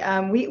 absolutely.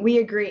 We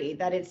agree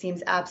that it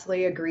seems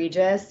absolutely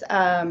egregious.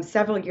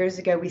 Several years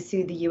ago, we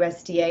sued the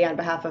USDA on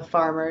behalf of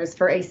farmers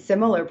for a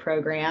similar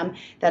program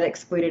that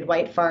excluded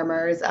white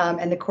farmers,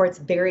 and the courts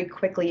very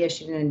quickly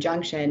issued an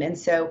injunction. And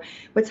so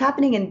what's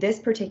happening in this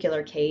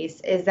particular case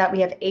is that we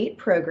have 8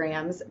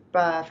 programs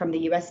from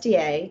the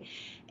USDA,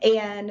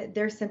 and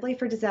they're simply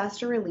for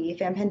disaster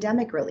relief and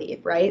pandemic relief,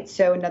 right?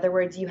 So in other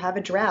words, you have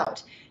a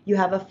drought, you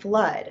have a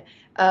flood,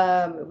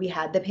 we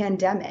had the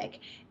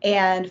pandemic,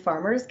 and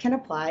farmers can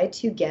apply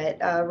to get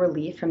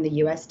relief from the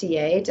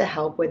USDA to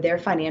help with their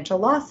financial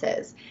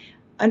losses.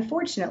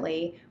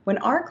 Unfortunately, when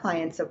our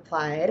clients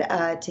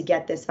applied to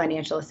get this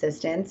financial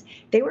assistance,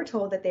 they were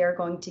told that they are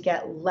going to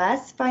get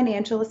less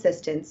financial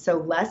assistance, so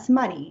less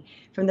money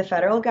from the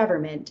federal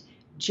government,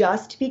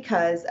 just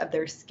because of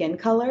their skin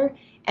color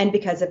and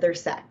because of their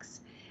sex.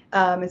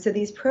 And so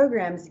these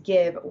programs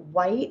give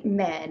white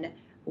men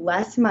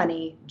less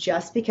money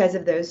just because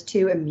of those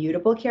 2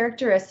 immutable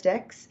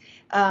characteristics.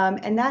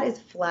 And that is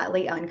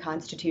flatly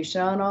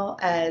unconstitutional,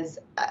 as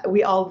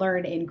we all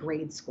learn in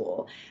grade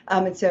school.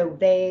 And so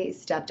they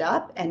stepped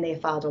up and they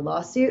filed a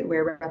lawsuit.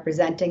 We're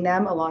representing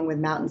them along with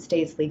Mountain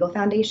States Legal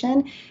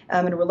Foundation.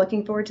 And we're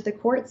looking forward to the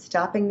court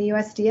stopping the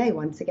USDA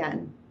once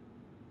again.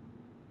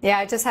 Yeah,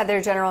 I just had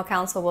their general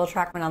counsel, Will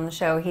Trackman, on the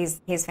show.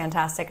 He's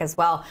fantastic as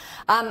well.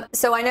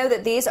 So I know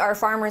that these are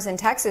farmers in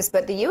Texas,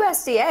 but the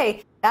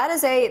USDA,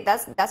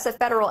 that's a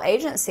federal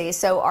agency.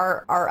 So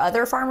are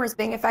other farmers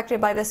being affected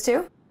by this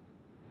too?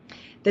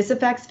 This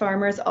affects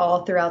farmers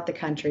all throughout the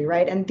country,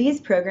 right? And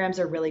these programs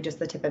are really just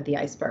the tip of the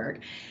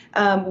iceberg.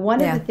 One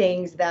of the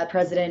things that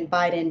President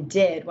Biden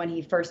did when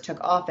he first took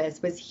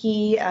office was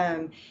he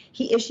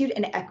issued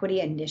an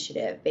equity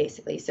initiative,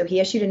 basically. So he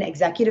issued an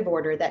executive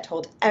order that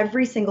told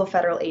every single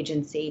federal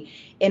agency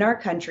in our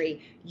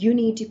country, you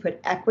need to put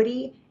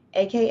equity,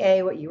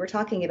 AKA what you were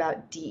talking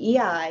about,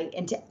 DEI,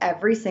 into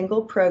every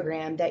single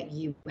program that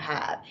you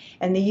have.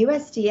 And the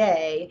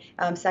USDA,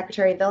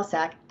 Secretary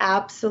Vilsack,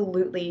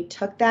 absolutely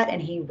took that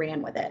and he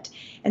ran with it.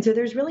 And so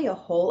there's really a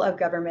whole of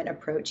government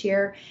approach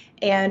here.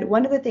 And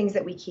one of the things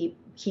that we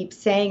keep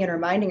saying and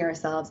reminding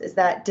ourselves is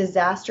that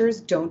disasters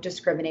don't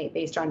discriminate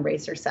based on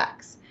race or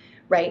sex.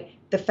 right?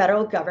 The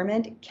federal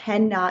government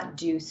cannot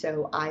do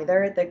so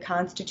either. The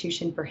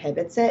Constitution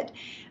prohibits it.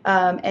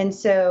 And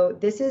so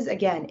this is,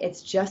 again,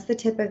 it's just the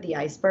tip of the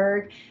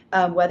iceberg,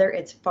 whether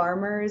it's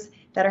farmers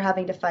that are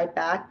having to fight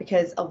back,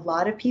 because a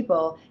lot of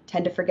people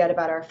tend to forget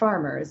about our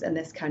farmers in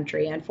this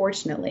country,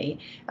 unfortunately,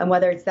 and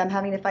whether it's them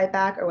having to fight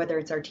back or whether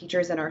it's our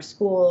teachers in our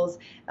schools.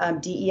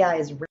 DEI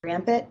is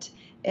rampant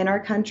in our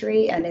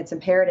country, and it's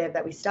imperative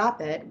that we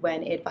stop it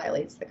when it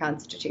violates the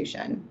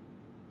Constitution.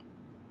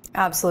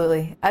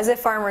 Absolutely. As if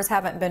farmers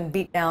haven't been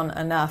beat down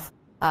enough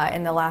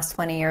in the last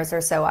 20 years or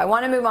so. I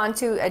want to move on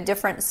to a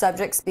different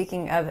subject.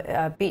 Speaking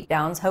of beat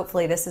downs,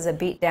 hopefully this is a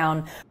beat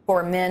down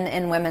for men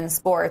in women's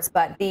sports.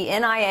 But the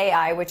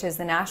NIAI, which is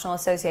the National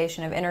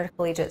Association of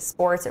Intercollegiate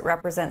Sports, it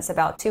represents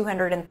about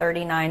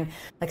 239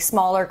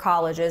 smaller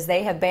colleges.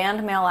 They have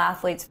banned male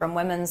athletes from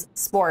women's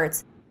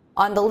sports.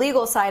 On the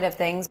legal side of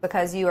things,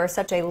 because you are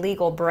such a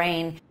legal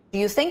brain, do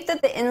you think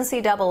that the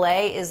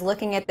NCAA is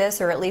looking at this,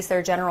 or at least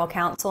their general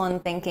counsel,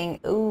 and thinking,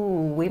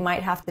 ooh, we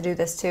might have to do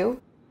this too?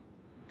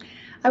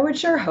 I would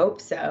sure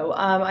hope so.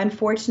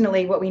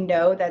 Unfortunately, what we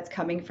know that's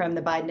coming from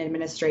the Biden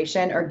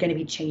administration are going to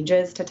be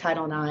changes to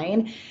Title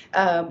IX,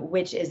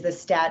 which is the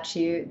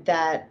statute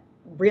that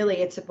really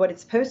what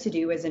it's supposed to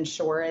do is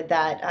ensure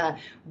that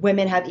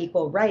women have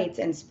equal rights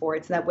in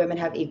sports and that women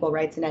have equal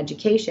rights in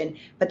education.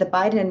 But the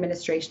Biden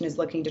administration is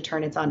looking to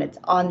turn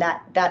that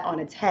on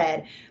its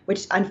head,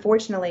 which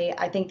unfortunately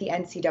I think the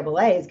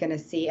NCAA is going to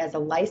see as a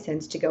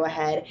license to go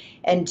ahead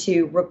and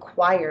to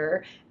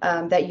require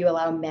that you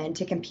allow men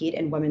to compete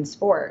in women's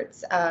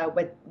sports.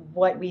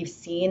 What we've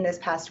seen this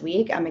past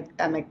week, I'm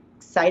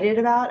excited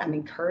about, I'm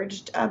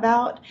encouraged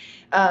about.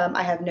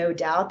 I have no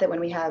doubt that when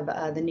we have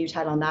the new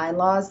Title IX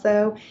laws,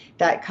 though,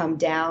 that come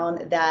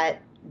down,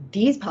 that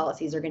these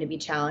policies are going to be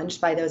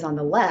challenged by those on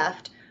the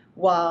left,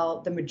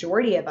 while the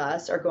majority of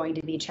us are going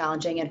to be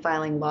challenging and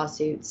filing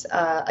lawsuits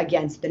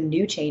against the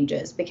new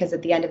changes. Because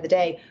at the end of the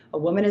day, a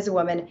woman is a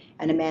woman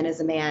and a man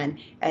is a man.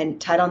 And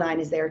Title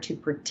IX is there to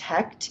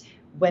protect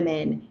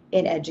women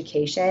in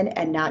education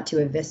and not to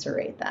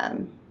eviscerate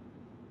them.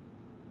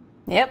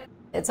 Yep.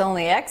 It's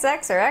only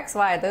XX or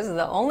XY. Those are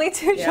the only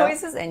two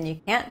choices, and you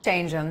can't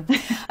change them.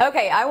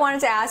 Okay, I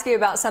wanted to ask you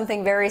about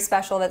something very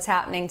special that's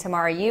happening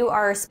tomorrow. You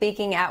are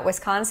speaking at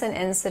Wisconsin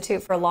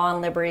Institute for Law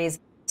and Liberty's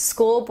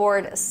School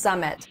Board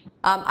Summit.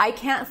 I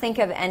can't think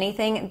of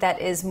anything that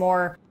is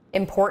more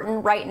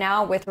important right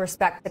now with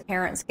respect to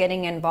parents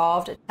getting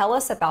involved. Tell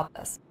us about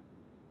this.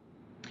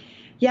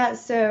 Yeah,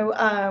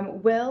 so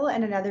Will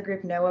and another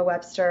group, Noah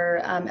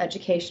Webster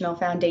Educational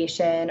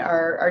Foundation,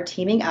 are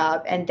teaming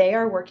up, and they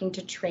are working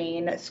to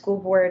train school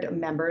board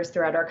members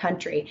throughout our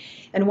country.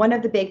 And one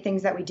of the big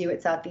things that we do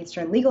at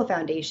Southeastern Legal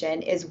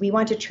Foundation is we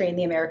want to train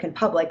the American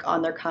public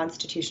on their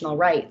constitutional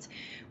rights.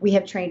 We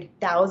have trained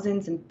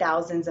thousands and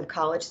thousands of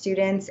college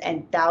students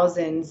and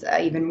thousands,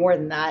 even more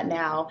than that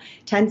now,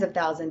 tens of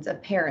thousands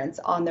of parents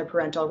on their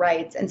parental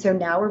rights. And so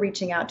now we're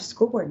reaching out to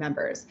school board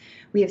members.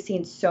 We have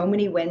seen so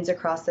many wins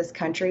across this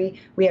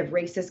country. We have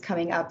races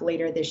coming up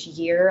later this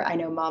year. I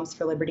know Moms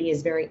for Liberty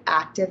is very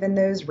active in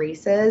those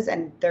races,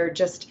 and they're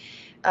just,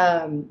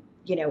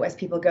 as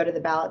people go to the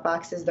ballot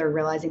boxes, they're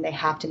realizing they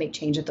have to make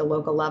change at the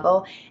local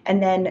level.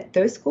 And then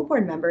those school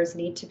board members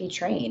need to be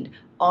trained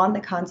on the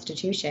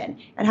Constitution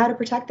and how to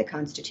protect the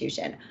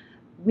Constitution.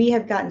 We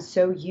have gotten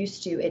so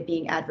used to it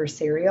being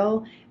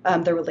adversarial,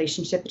 the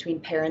relationship between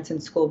parents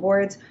and school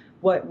boards.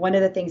 One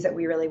of the things that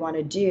we really want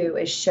to do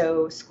is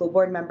show school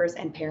board members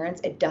and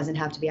parents it doesn't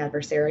have to be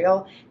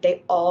adversarial.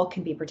 They all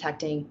can be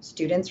protecting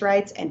students'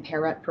 rights and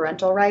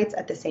parental rights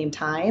at the same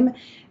time.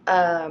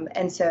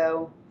 And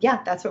so,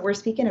 that's what we're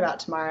speaking about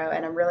tomorrow.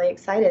 And I'm really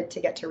excited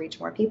to get to reach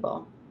more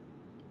people.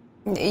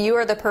 You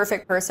are the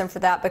perfect person for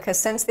that, because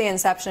since the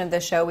inception of the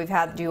show, we've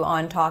had you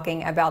on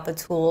talking about the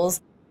tools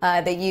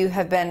that you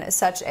have been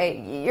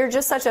you're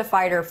just such a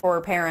fighter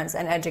for parents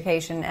and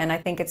education. And I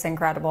think it's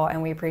incredible.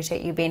 And we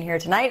appreciate you being here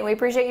tonight. And we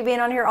appreciate you being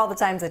on here all the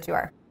times that you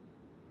are.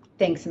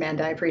 Thanks,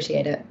 Amanda. I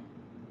appreciate it.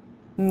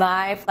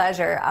 My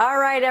pleasure. All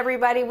right,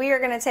 everybody, we are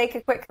going to take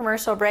a quick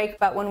commercial break.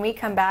 But when we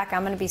come back,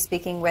 I'm going to be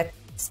speaking with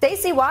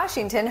Stacy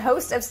Washington,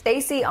 host of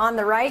Stacy on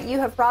the Right. You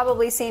have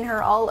probably seen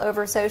her all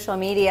over social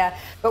media,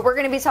 but we're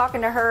going to be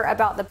talking to her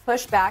about the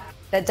pushback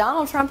that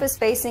Donald Trump is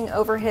facing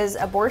over his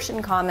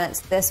abortion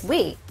comments this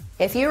week.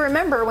 If you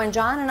remember, when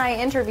John and I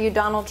interviewed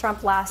Donald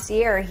Trump last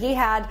year, he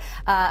had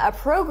a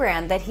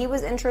program that he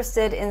was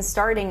interested in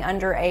starting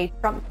under a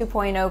Trump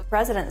 2.0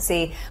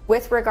 presidency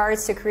with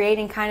regards to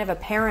creating kind of a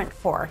parent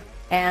corps.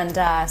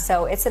 And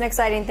so it's an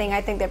exciting thing.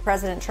 I think that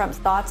President Trump's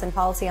thoughts and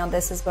policy on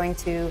this is going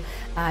to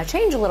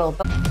change a little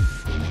bit.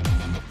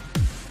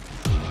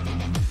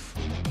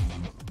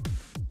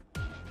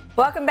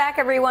 Welcome back,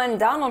 everyone.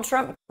 Donald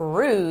Trump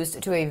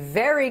cruised to a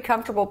very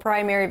comfortable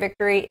primary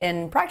victory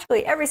in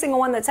practically every single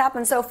one that's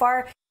happened so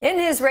far in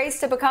his race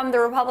to become the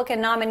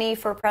Republican nominee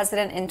for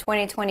president in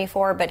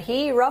 2024. But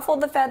he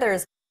ruffled the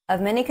feathers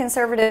of many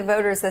conservative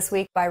voters this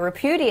week by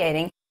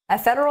repudiating a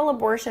federal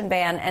abortion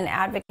ban and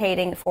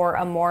advocating for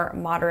a more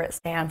moderate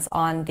stance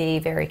on the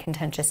very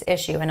contentious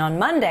issue. And on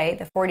Monday,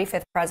 the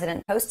 45th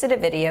president posted a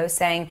video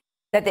saying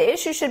that the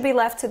issue should be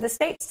left to the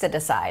states to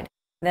decide.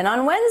 Then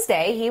on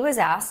Wednesday, he was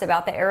asked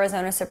about the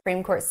Arizona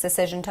Supreme Court's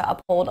decision to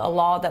uphold a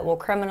law that will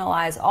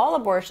criminalize all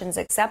abortions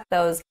except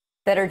those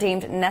that are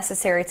deemed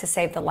necessary to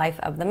save the life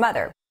of the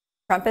mother.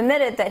 Trump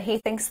admitted that he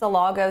thinks the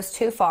law goes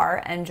too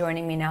far, and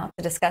joining me now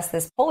to discuss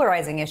this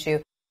polarizing issue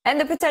and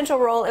the potential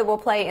role it will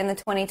play in the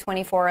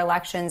 2024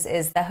 elections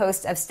is the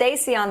host of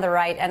Stacey on the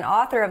Right and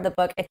author of the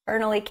book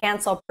Eternally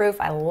Cancel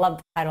Proof. I love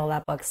the title of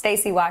that book,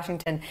 Stacey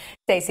Washington.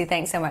 Stacey,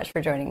 thanks so much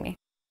for joining me.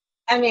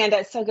 Amanda,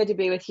 it's so good to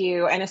be with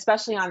you, and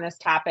especially on this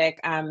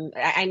topic.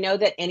 I know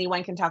that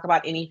anyone can talk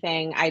about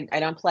anything. I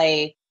don't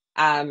play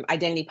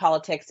identity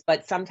politics,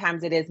 but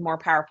sometimes it is more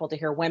powerful to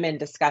hear women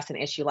discuss an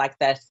issue like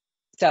this.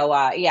 So,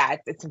 yeah,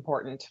 it's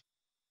important.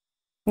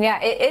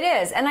 Yeah, it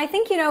is. And I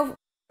think,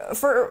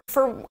 for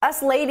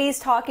us ladies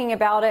talking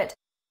about it,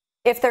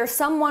 if there's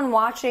someone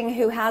watching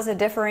who has a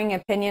differing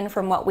opinion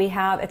from what we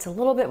have, it's a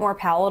little bit more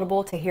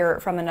palatable to hear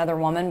it from another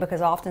woman,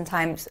 because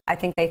oftentimes I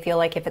think they feel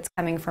like if it's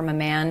coming from a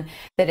man,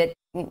 that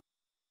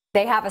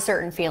they have a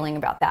certain feeling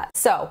about that.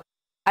 So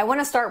I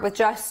want to start with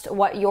just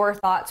what your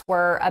thoughts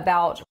were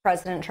about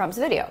President Trump's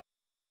video.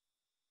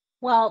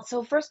 Well,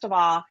 so first of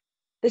all,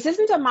 this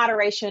isn't a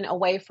moderation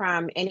away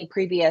from any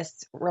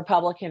previous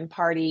Republican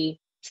Party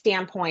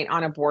standpoint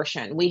on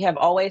abortion. We have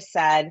always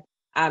said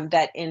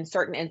that in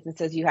certain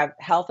instances, you have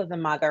health of the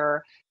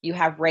mother, you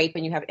have rape,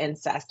 and you have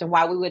incest. And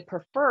while we would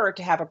prefer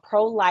to have a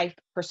pro-life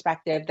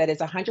perspective that is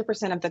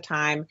 100% of the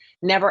time,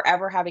 never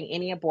ever having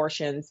any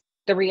abortions,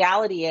 the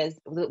reality is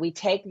that we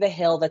take the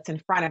hill that's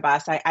in front of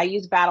us. I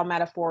use battle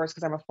metaphors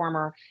because I'm a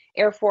former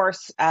Air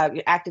Force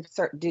active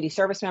duty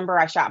service member.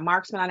 I shot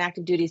marksmen on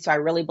active duty, so I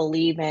really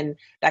believe in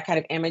that kind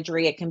of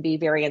imagery. It can be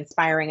very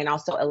inspiring and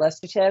also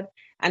illustrative.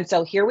 And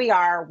so here we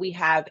are. We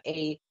have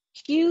a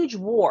huge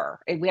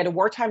war. We had a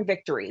wartime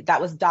victory.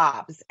 That was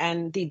Dobbs.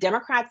 And the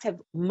Democrats have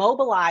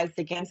mobilized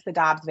against the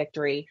Dobbs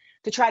victory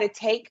to try to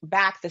take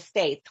back the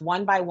states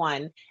one by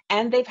one.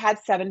 And they've had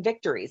 7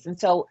 victories. And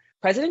so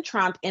President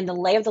Trump, in the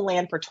lay of the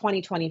land for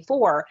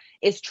 2024,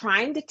 is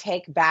trying to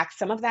take back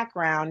some of that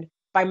ground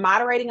by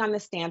moderating on the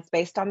stance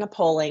based on the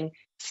polling,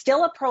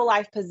 still a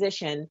pro-life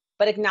position,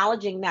 but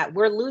acknowledging that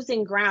we're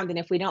losing ground. And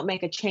if we don't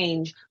make a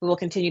change, we will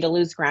continue to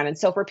lose ground. And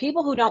so for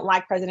people who don't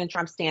like President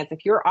Trump's stance,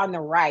 if you're on the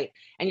right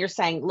and you're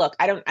saying, look,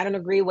 I don't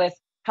agree with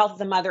health of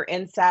the mother,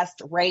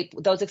 incest, rape,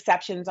 those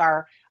exceptions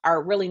are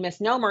really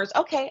misnomers.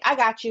 Okay, I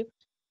got you.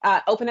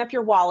 Open up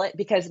your wallet,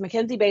 because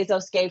Mackenzie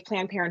Bezos gave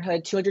Planned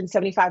Parenthood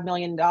 $275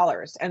 million.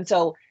 And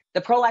so the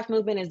pro-life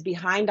movement is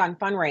behind on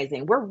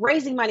fundraising. We're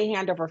raising money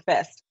hand over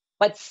fist,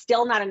 but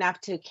still not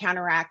enough to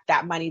counteract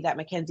that money that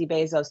Mackenzie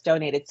Bezos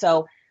donated.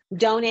 So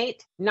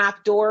donate,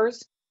 knock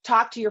doors,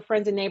 talk to your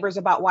friends and neighbors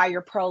about why you're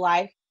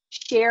pro-life,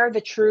 share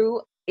the true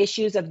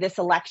issues of this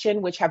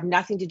election, which have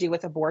nothing to do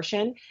with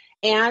abortion,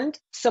 and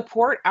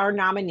support our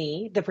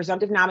nominee. The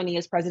presumptive nominee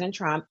is President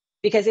Trump,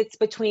 because it's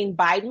between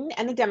Biden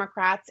and the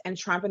Democrats and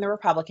Trump and the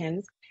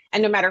Republicans.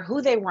 And no matter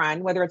who they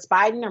run, whether it's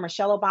Biden or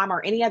Michelle Obama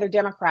or any other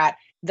Democrat,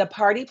 the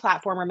party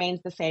platform remains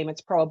the same.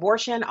 It's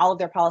pro-abortion. All of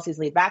their policies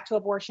lead back to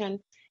abortion.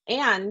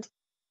 And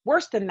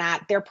worse than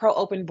that, they're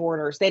pro-open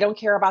borders. They don't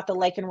care about the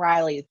Laken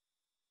Rileys,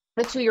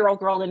 the 2-year-old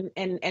girl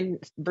in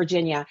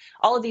Virginia,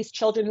 all of these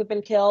children who've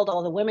been killed,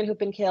 all the women who've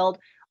been killed,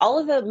 all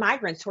of the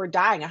migrants who are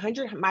dying.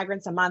 100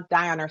 migrants a month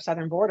die on our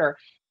southern border.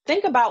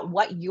 Think about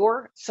what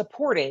you're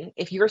supporting.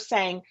 If you're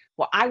saying,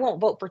 well, I won't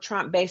vote for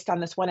Trump based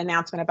on this one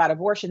announcement about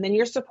abortion, then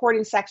you're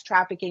supporting sex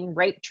trafficking,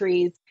 rape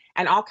trees,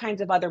 and all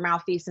kinds of other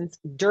malfeasance,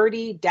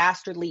 dirty,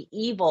 dastardly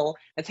evil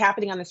that's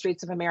happening on the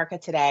streets of America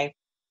today.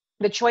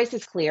 The choice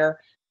is clear.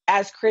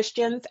 As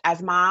Christians,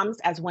 as moms,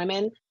 as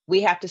women,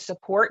 we have to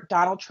support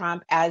Donald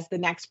Trump as the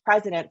next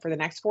president for the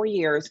next 4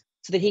 years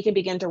so that he can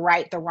begin to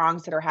right the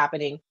wrongs that are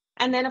happening.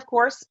 And then, of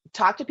course,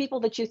 talk to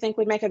people that you think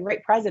would make a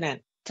great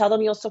president. Tell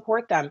them you'll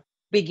support them.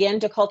 Begin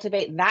to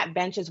cultivate that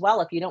bench as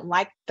well. If you don't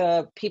like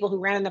the people who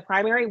ran in the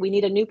primary, we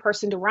need a new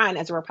person to run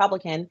as a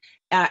Republican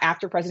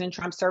after President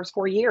Trump serves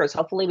 4 years.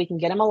 Hopefully we can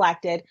get him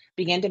elected,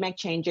 begin to make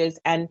changes,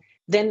 and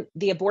then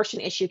the abortion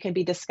issue can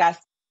be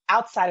discussed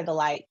outside of the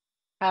light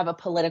of a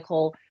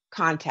political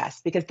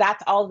contest, because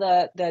that's all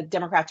the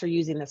Democrats are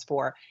using this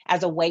for,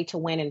 as a way to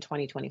win in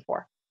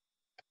 2024.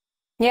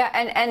 Yeah,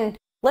 and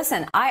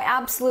listen, I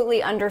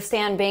absolutely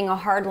understand being a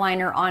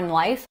hardliner on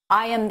life.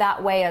 I am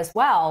that way as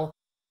well.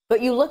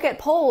 But you look at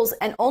polls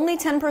and only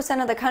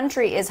 10% of the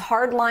country is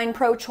hardline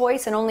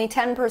pro-choice and only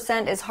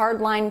 10% is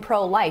hardline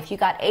pro-life. You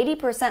got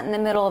 80% in the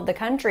middle of the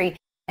country.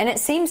 And it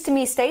seems to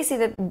me, Stacey,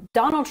 that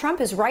Donald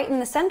Trump is right in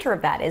the center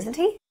of that, isn't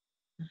he?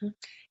 Mm-hmm.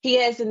 He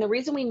is. And the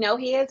reason we know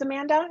he is,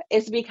 Amanda,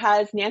 is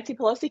because Nancy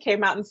Pelosi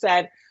came out and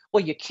said,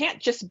 well, you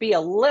can't just be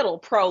a little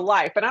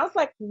pro-life. And I was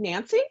like,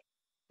 Nancy,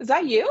 is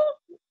that you?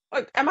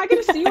 Am I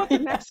going to see you at the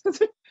next?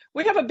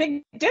 We have a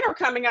big dinner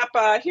coming up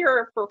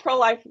here for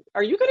pro-life.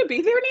 Are you going to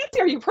be there, Nancy?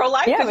 Are you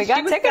pro-life? Yeah, we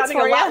got tickets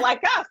for a you. lot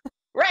like us.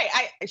 Right.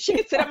 She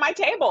could sit at my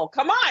table.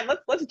 Come on,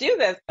 let's do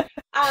this.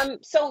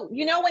 So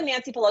when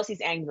Nancy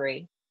Pelosi's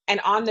angry and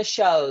on the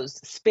shows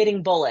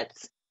spitting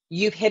bullets,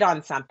 you've hit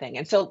on something.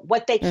 And so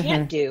what they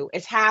can't do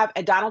is have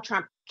a Donald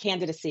Trump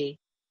candidacy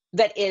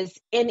that is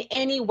in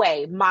any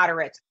way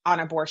moderate on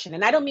abortion.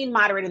 And I don't mean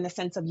moderate in the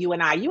sense of you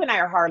and I. You and I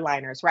are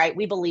hardliners, right?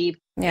 We believe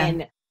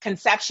in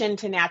conception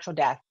to natural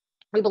death.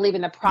 We believe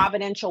in the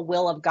providential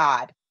will of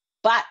God.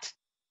 But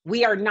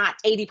we are not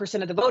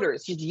 80% of the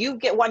voters. You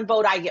get one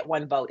vote, I get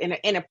one vote.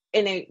 In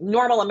a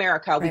normal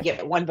America, we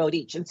get one vote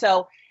each. And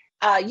so,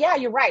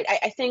 you're right.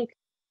 I think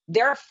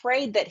they're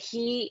afraid that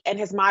he and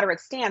his moderate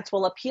stance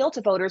will appeal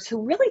to voters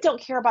who really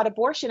don't care about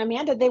abortion.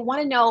 Amanda, they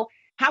want to know,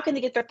 how can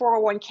they get their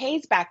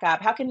 401ks back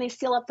up? How can they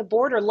seal up the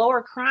border,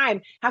 lower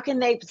crime? How can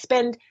they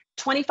spend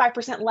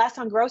 25% less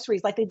on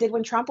groceries like they did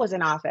when Trump was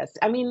in office?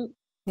 I mean,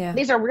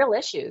 these are real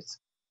issues.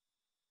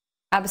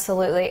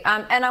 Absolutely.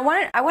 And I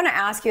want to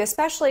ask you,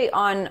 especially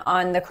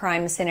on the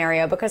crime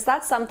scenario, because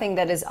that's something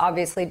that is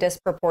obviously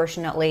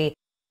disproportionately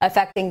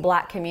affecting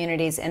Black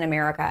communities in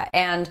America.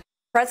 And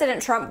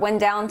President Trump went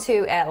down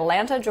to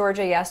Atlanta,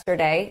 Georgia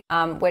yesterday,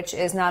 which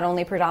is not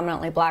only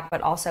predominantly Black,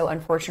 but also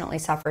unfortunately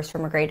suffers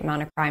from a great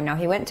amount of crime. Now,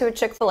 he went to a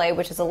Chick-fil-A,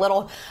 which is a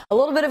little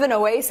bit of an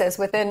oasis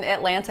within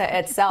Atlanta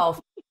itself.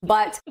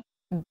 But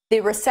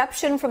the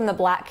reception from the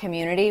Black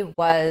community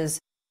was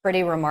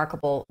pretty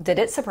remarkable. Did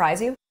it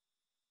surprise you?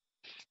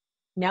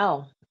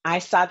 No, I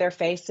saw their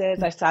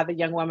faces. I saw the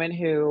young woman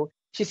who,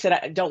 she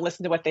said, don't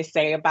listen to what they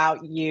say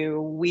about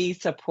you. We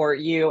support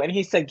you. And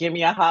he said, give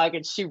me a hug.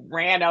 And she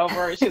ran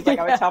over. She was like,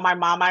 I would tell my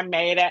mom I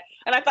made it.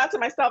 And I thought to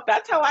myself,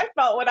 that's how I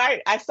felt when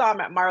I saw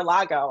him at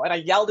Mar-a-Lago and I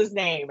yelled his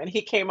name and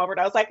he came over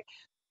and I was like,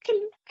 can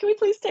we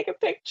please take a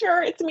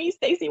picture? It's me,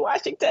 Stacey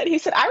Washington. He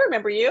said, I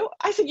remember you.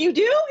 I said, you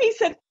do? He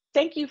said,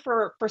 thank you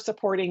for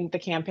supporting the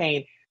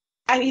campaign.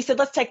 And he said,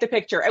 let's take the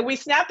picture. And we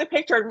snapped the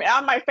picture. And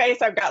on my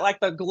face, I've got like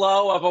the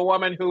glow of a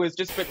woman who was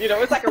just, it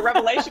was like a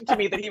revelation to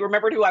me that he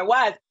remembered who I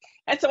was.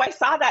 And so I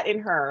saw that in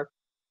her.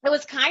 It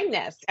was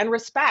kindness and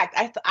respect.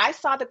 I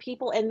saw the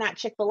people in that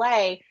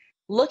Chick-fil-A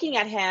looking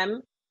at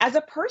him as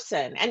a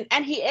person.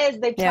 And he is.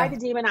 They've tried to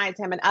demonize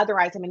him and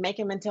otherize him and make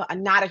him into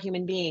not a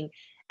human being.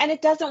 And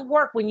it doesn't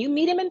work. When you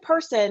meet him in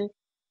person,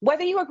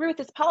 whether you agree with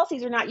his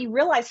policies or not, you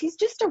realize he's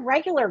just a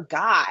regular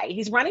guy.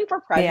 He's running for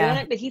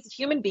president, but he's a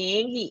human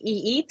being. He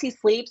eats, he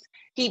sleeps,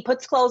 he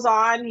puts clothes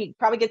on. He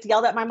probably gets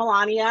yelled at by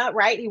Melania,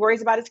 right? He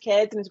worries about his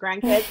kids and his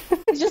grandkids.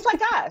 He's just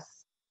like us,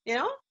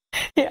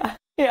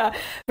 Yeah.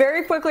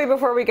 Very quickly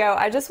before we go,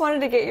 I just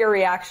wanted to get your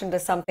reaction to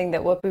something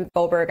that Whoopi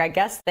Goldberg, I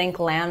guess,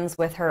 lands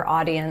with her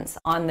audience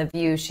on The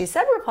View. She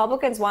said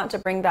Republicans want to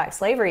bring back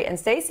slavery. And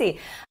Stacey,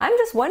 I'm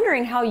just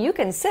wondering how you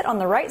can sit on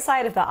the right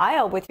side of the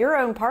aisle with your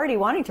own party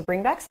wanting to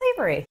bring back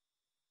slavery.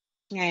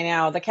 I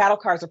know. The cattle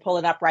cars are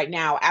pulling up right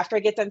now. After I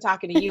get done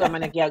talking to you, I'm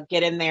going to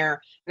get in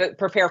there,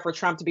 prepare for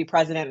Trump to be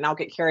president, and I'll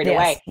get carried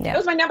away. Yeah. It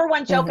was my number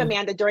one joke,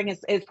 Amanda, during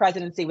his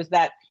presidency was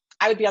that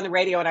I would be on the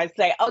radio and I'd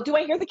say, oh, do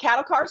I hear the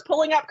cattle cars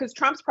pulling up because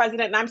Trump's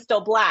president and I'm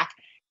still Black?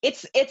 It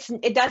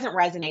doesn't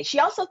resonate. She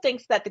also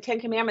thinks that the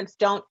 10 Commandments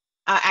don't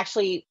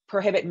actually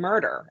prohibit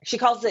murder. She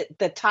calls it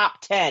the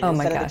top 10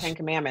 instead of the 10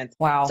 Commandments.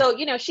 Wow. So,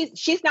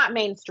 she's not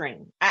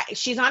mainstream.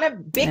 She's on a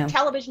big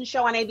television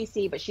show on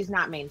ABC, but she's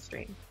not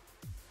mainstream.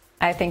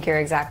 I think you're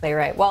exactly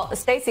right. Well,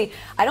 Stacey,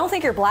 I don't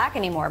think you're Black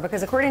anymore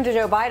because according to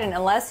Joe Biden,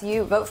 unless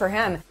you vote for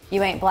him,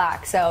 you ain't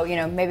Black. So,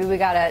 maybe we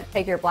got to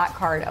take your Black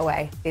card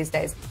away these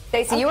days.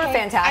 Stacey, you are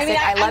fantastic.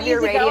 I love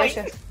your radio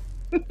show.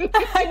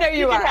 I know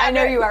you are. I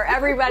know you are.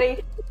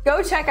 Everybody,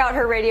 go check out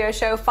her radio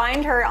show.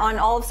 Find her on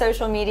all of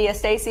social media.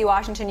 Stacey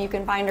Washington. You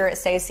can find her at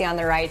Stacey on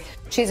the Right.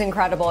 She's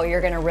incredible.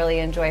 You're going to really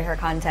enjoy her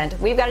content.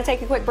 We've got to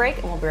take a quick break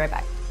and we'll be right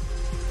back.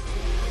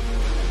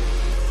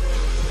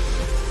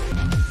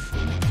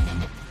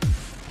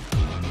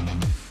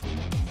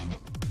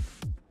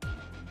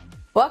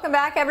 Welcome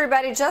back,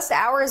 everybody. Just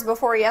hours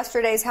before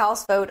yesterday's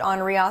House vote on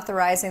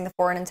reauthorizing the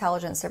Foreign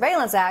Intelligence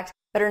Surveillance Act,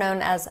 better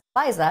known as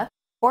FISA,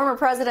 former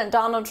President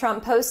Donald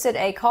Trump posted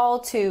a call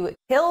to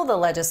kill the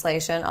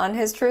legislation on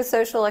his Truth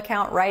Social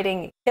account,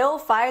 writing, "Kill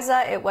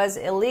FISA. It was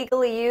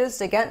illegally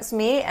used against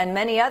me and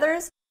many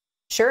others."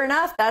 Sure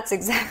enough, that's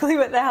exactly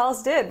what the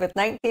House did, with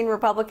 19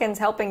 Republicans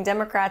helping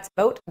Democrats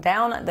vote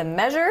down the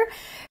measure.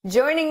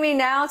 Joining me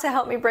now to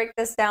help me break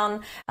this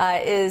down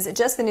is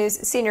Just the News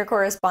senior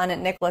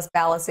correspondent Nicholas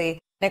Balassi.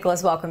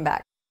 Nicholas, welcome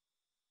back.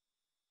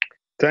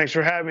 Thanks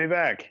for having me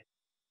back.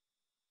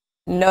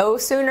 No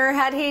sooner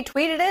had he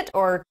tweeted it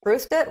or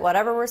truthed it,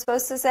 whatever we're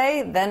supposed to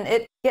say, than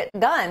it get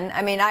done.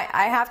 I mean,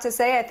 I have to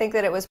say, I think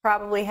that it was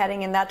probably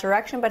heading in that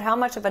direction, but how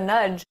much of a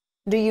nudge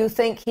do you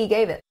think he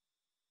gave it?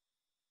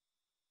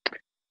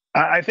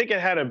 I think it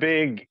had a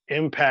big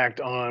impact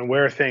on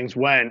where things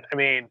went. I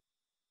mean,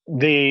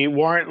 the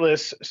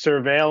warrantless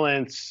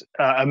surveillance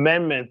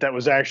amendment that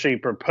was actually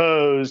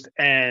proposed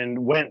and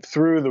went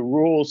through the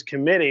Rules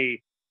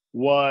Committee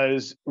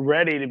was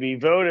ready to be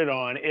voted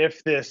on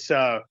if this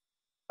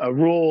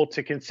rule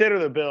to consider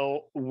the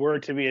bill were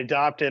to be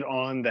adopted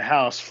on the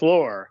House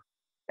floor.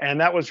 And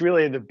that was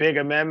really the big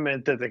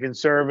amendment that the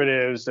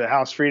conservatives, the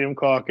House Freedom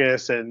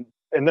Caucus, and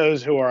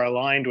those who are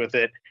aligned with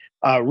it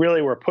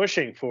really were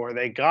pushing for.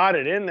 They got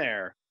it in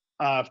there.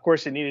 Of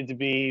course, it needed to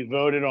be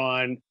voted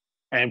on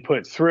and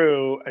put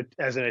through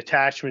as an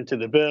attachment to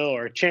the bill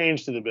or a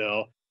change to the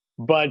bill.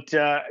 But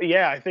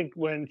yeah, I think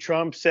when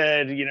Trump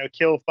said,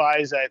 kill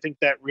FISA, I think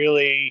that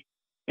really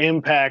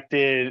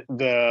impacted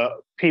the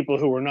people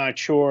who were not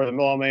sure, the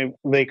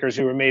lawmakers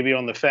who were maybe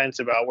on the fence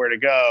about where to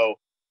go.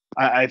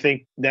 I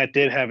think that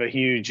did have a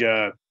huge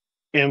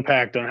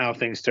impact on how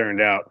things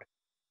turned out.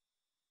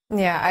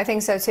 Yeah, I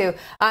think so too.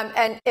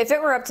 And if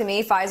it were up to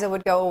me, FISA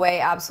would go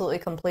away absolutely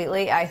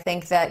completely. I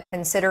think that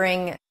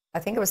considering, I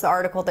think it was the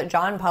article that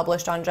John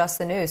published on Just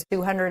the News,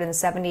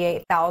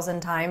 278,000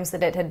 times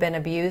that it had been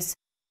abused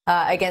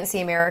against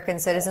the American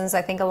citizens.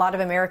 I think a lot of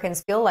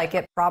Americans feel like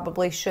it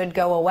probably should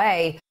go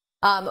away.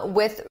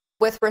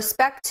 With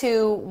respect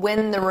to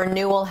when the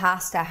renewal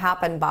has to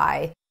happen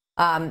by,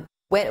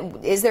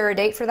 when is there a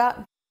date for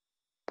that?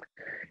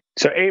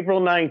 So April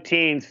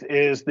 19th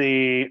is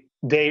the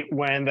date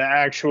when the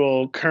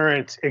actual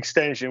current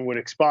extension would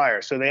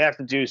expire. So they have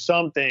to do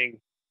something.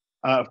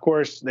 Of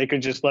course, they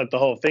could just let the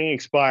whole thing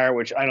expire,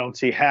 which I don't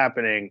see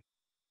happening,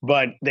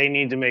 but they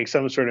need to make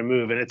some sort of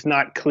move. And it's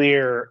not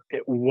clear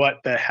what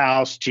the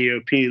House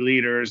GOP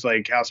leaders,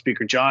 like House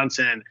Speaker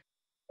Johnson,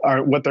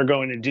 are what they're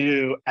going to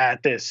do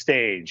at this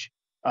stage.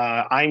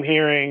 I'm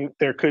hearing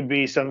there could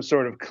be some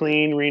sort of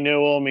clean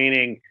renewal,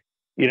 meaning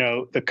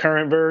the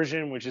current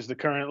version, which is the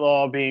current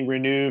law, being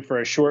renewed for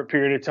a short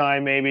period of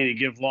time, maybe to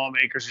give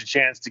lawmakers a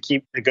chance to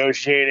keep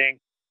negotiating.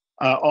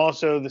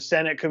 Also, the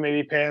Senate could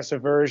maybe pass a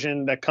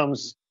version that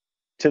comes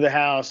to the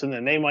House, and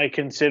then they might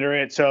consider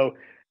it. So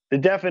the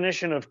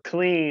definition of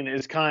clean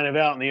is kind of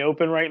out in the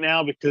open right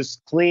now,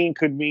 because clean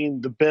could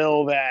mean the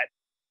bill that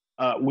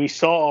we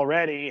saw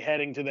already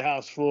heading to the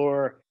House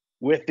floor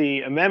with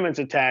the amendments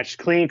attached.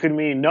 Clean could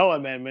mean no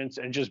amendments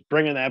and just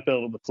bringing that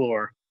bill to the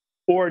floor,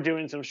 or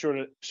doing some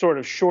sort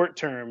of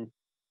short-term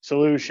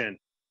solution.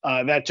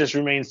 That just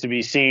remains to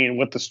be seen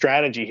what the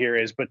strategy here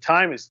is. But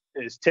time is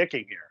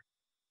ticking here.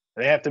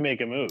 They have to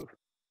make a move.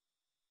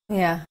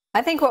 Yeah,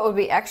 I think what would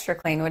be extra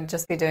clean would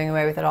just be doing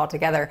away with it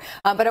altogether.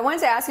 But I wanted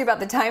to ask you about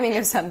the timing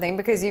of something,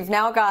 because you've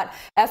now got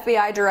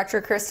FBI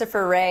Director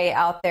Christopher Wray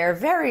out there,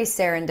 very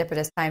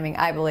serendipitous timing,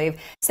 I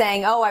believe,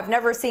 saying, I've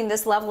never seen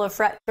this level of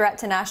threat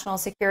to national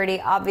security.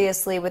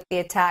 Obviously, with the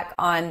attack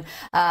on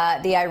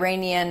the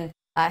Iranian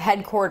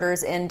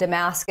headquarters in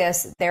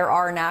Damascus, there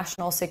are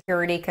national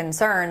security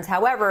concerns.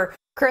 However,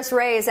 Chris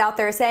Wray is out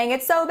there saying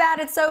it's so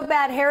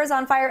bad, hair is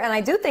on fire. And I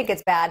do think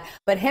it's bad,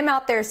 but him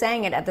out there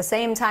saying it at the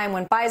same time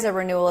when FISA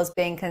renewal is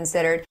being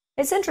considered,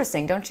 it's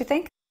interesting, don't you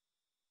think?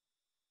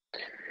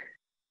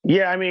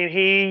 Yeah, I mean,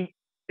 he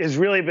has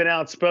really been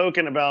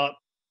outspoken about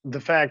the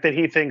fact that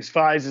he thinks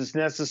FISA is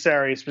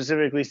necessary,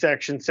 specifically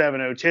Section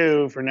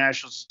 702 for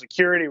national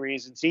security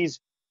reasons. He's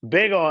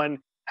big on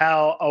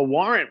how a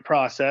warrant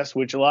process,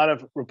 which a lot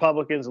of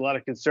Republicans, a lot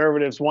of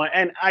conservatives want,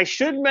 and I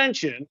should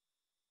mention,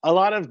 a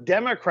lot of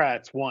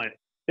Democrats want.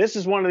 This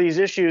is one of these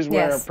issues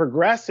where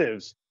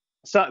progressives,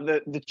 so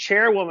the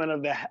chairwoman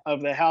of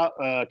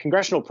the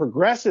Congressional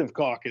Progressive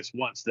Caucus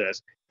wants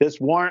this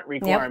warrant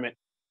requirement.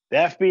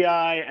 Yep. The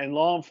FBI and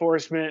law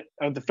enforcement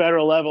at the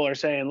federal level are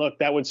saying, look,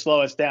 that would slow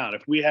us down.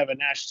 If we have a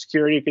national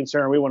security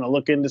concern, we want to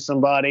look into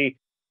somebody,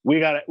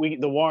 the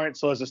warrant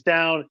slows us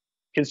down.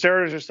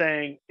 Conservatives are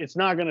saying it's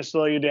not going to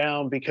slow you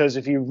down, because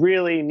if you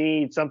really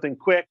need something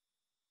quick,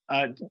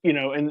 in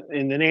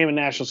the name of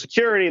national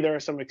security, there are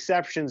some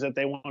exceptions that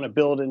they want to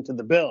build into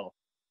the bill.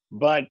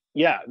 But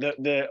yeah,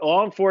 the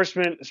law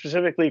enforcement,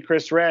 specifically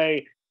Chris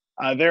Wray,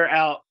 they're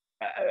out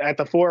at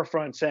the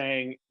forefront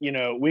saying,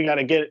 we got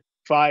to get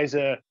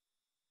FISA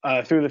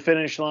through the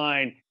finish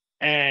line,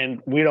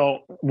 and we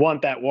don't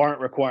want that warrant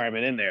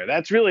requirement in there.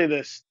 That's really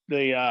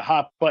the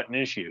hot button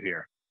issue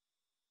here.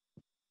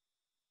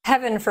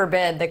 Heaven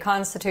forbid the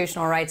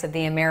constitutional rights of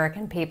the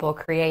American people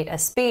create a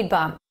speed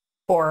bump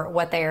for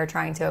what they are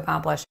trying to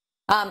accomplish.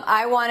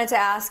 I wanted to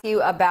ask you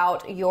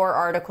about your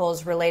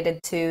articles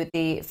related to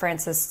the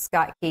Francis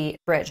Scott Key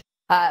Bridge.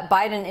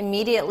 Biden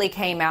immediately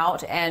came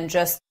out and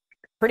just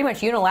pretty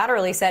much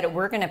unilaterally said,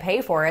 we're going to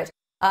pay for it.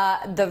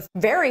 The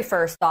very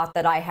first thought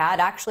that I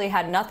had actually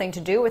had nothing to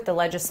do with the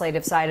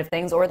legislative side of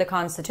things or the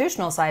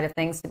constitutional side of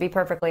things, to be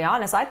perfectly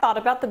honest. I thought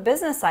about the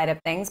business side of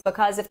things,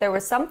 because if there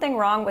was something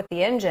wrong with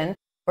the engine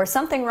or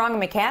something wrong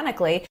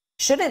mechanically,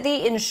 shouldn't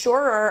the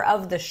insurer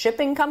of the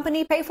shipping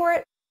company pay for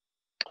it?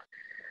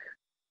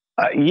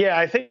 Yeah,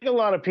 I think a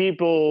lot of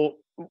people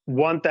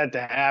want that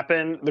to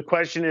happen. The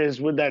question is,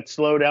 would that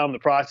slow down the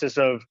process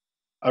of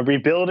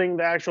rebuilding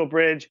the actual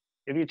bridge?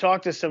 If you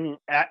talk to some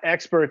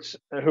experts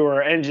who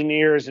are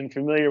engineers and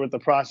familiar with the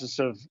process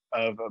of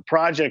a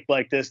project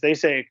like this, they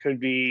say it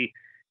could be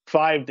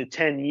 5 to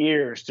 10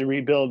 years to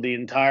rebuild the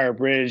entire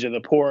bridge and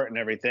the port and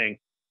everything.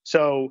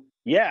 So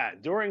yeah,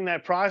 during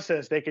that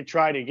process, they could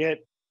try to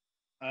get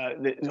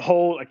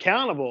hold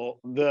accountable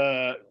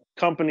the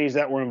companies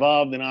that were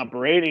involved in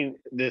operating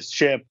this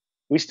ship.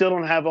 We still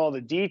don't have all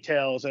the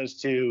details as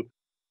to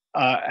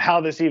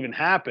how this even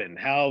happened,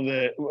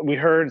 we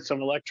heard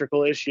some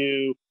electrical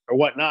issue or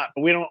whatnot,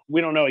 but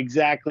we don't know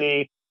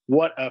exactly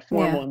what a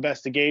formal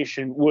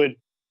investigation would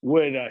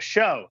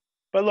show.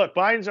 But look,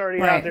 Biden's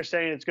already out there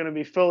saying it's going to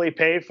be fully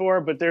paid for,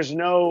 but there's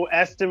no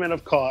estimate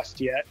of cost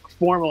yet,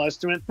 formal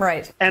estimate.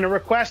 Right. And a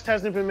request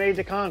hasn't been made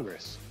to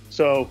Congress.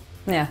 So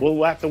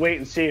we'll have to wait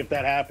and see if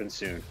that happens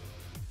soon.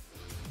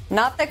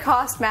 Not that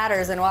cost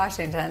matters in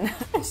Washington.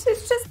 It's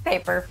just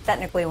paper,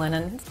 technically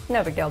linen. It's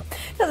no big deal.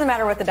 Doesn't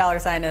matter what the dollar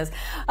sign is.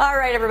 All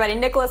right, everybody.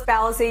 Nicholas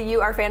Ballasy,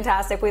 you are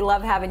fantastic. We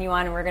love having you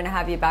on, and we're going to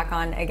have you back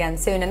on again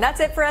soon. And that's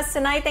it for us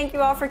tonight. Thank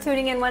you all for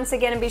tuning in once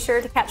again, and be sure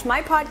to catch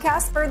my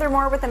podcast,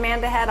 Furthermore with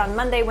Amanda Head, on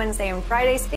Monday, Wednesday, and Friday.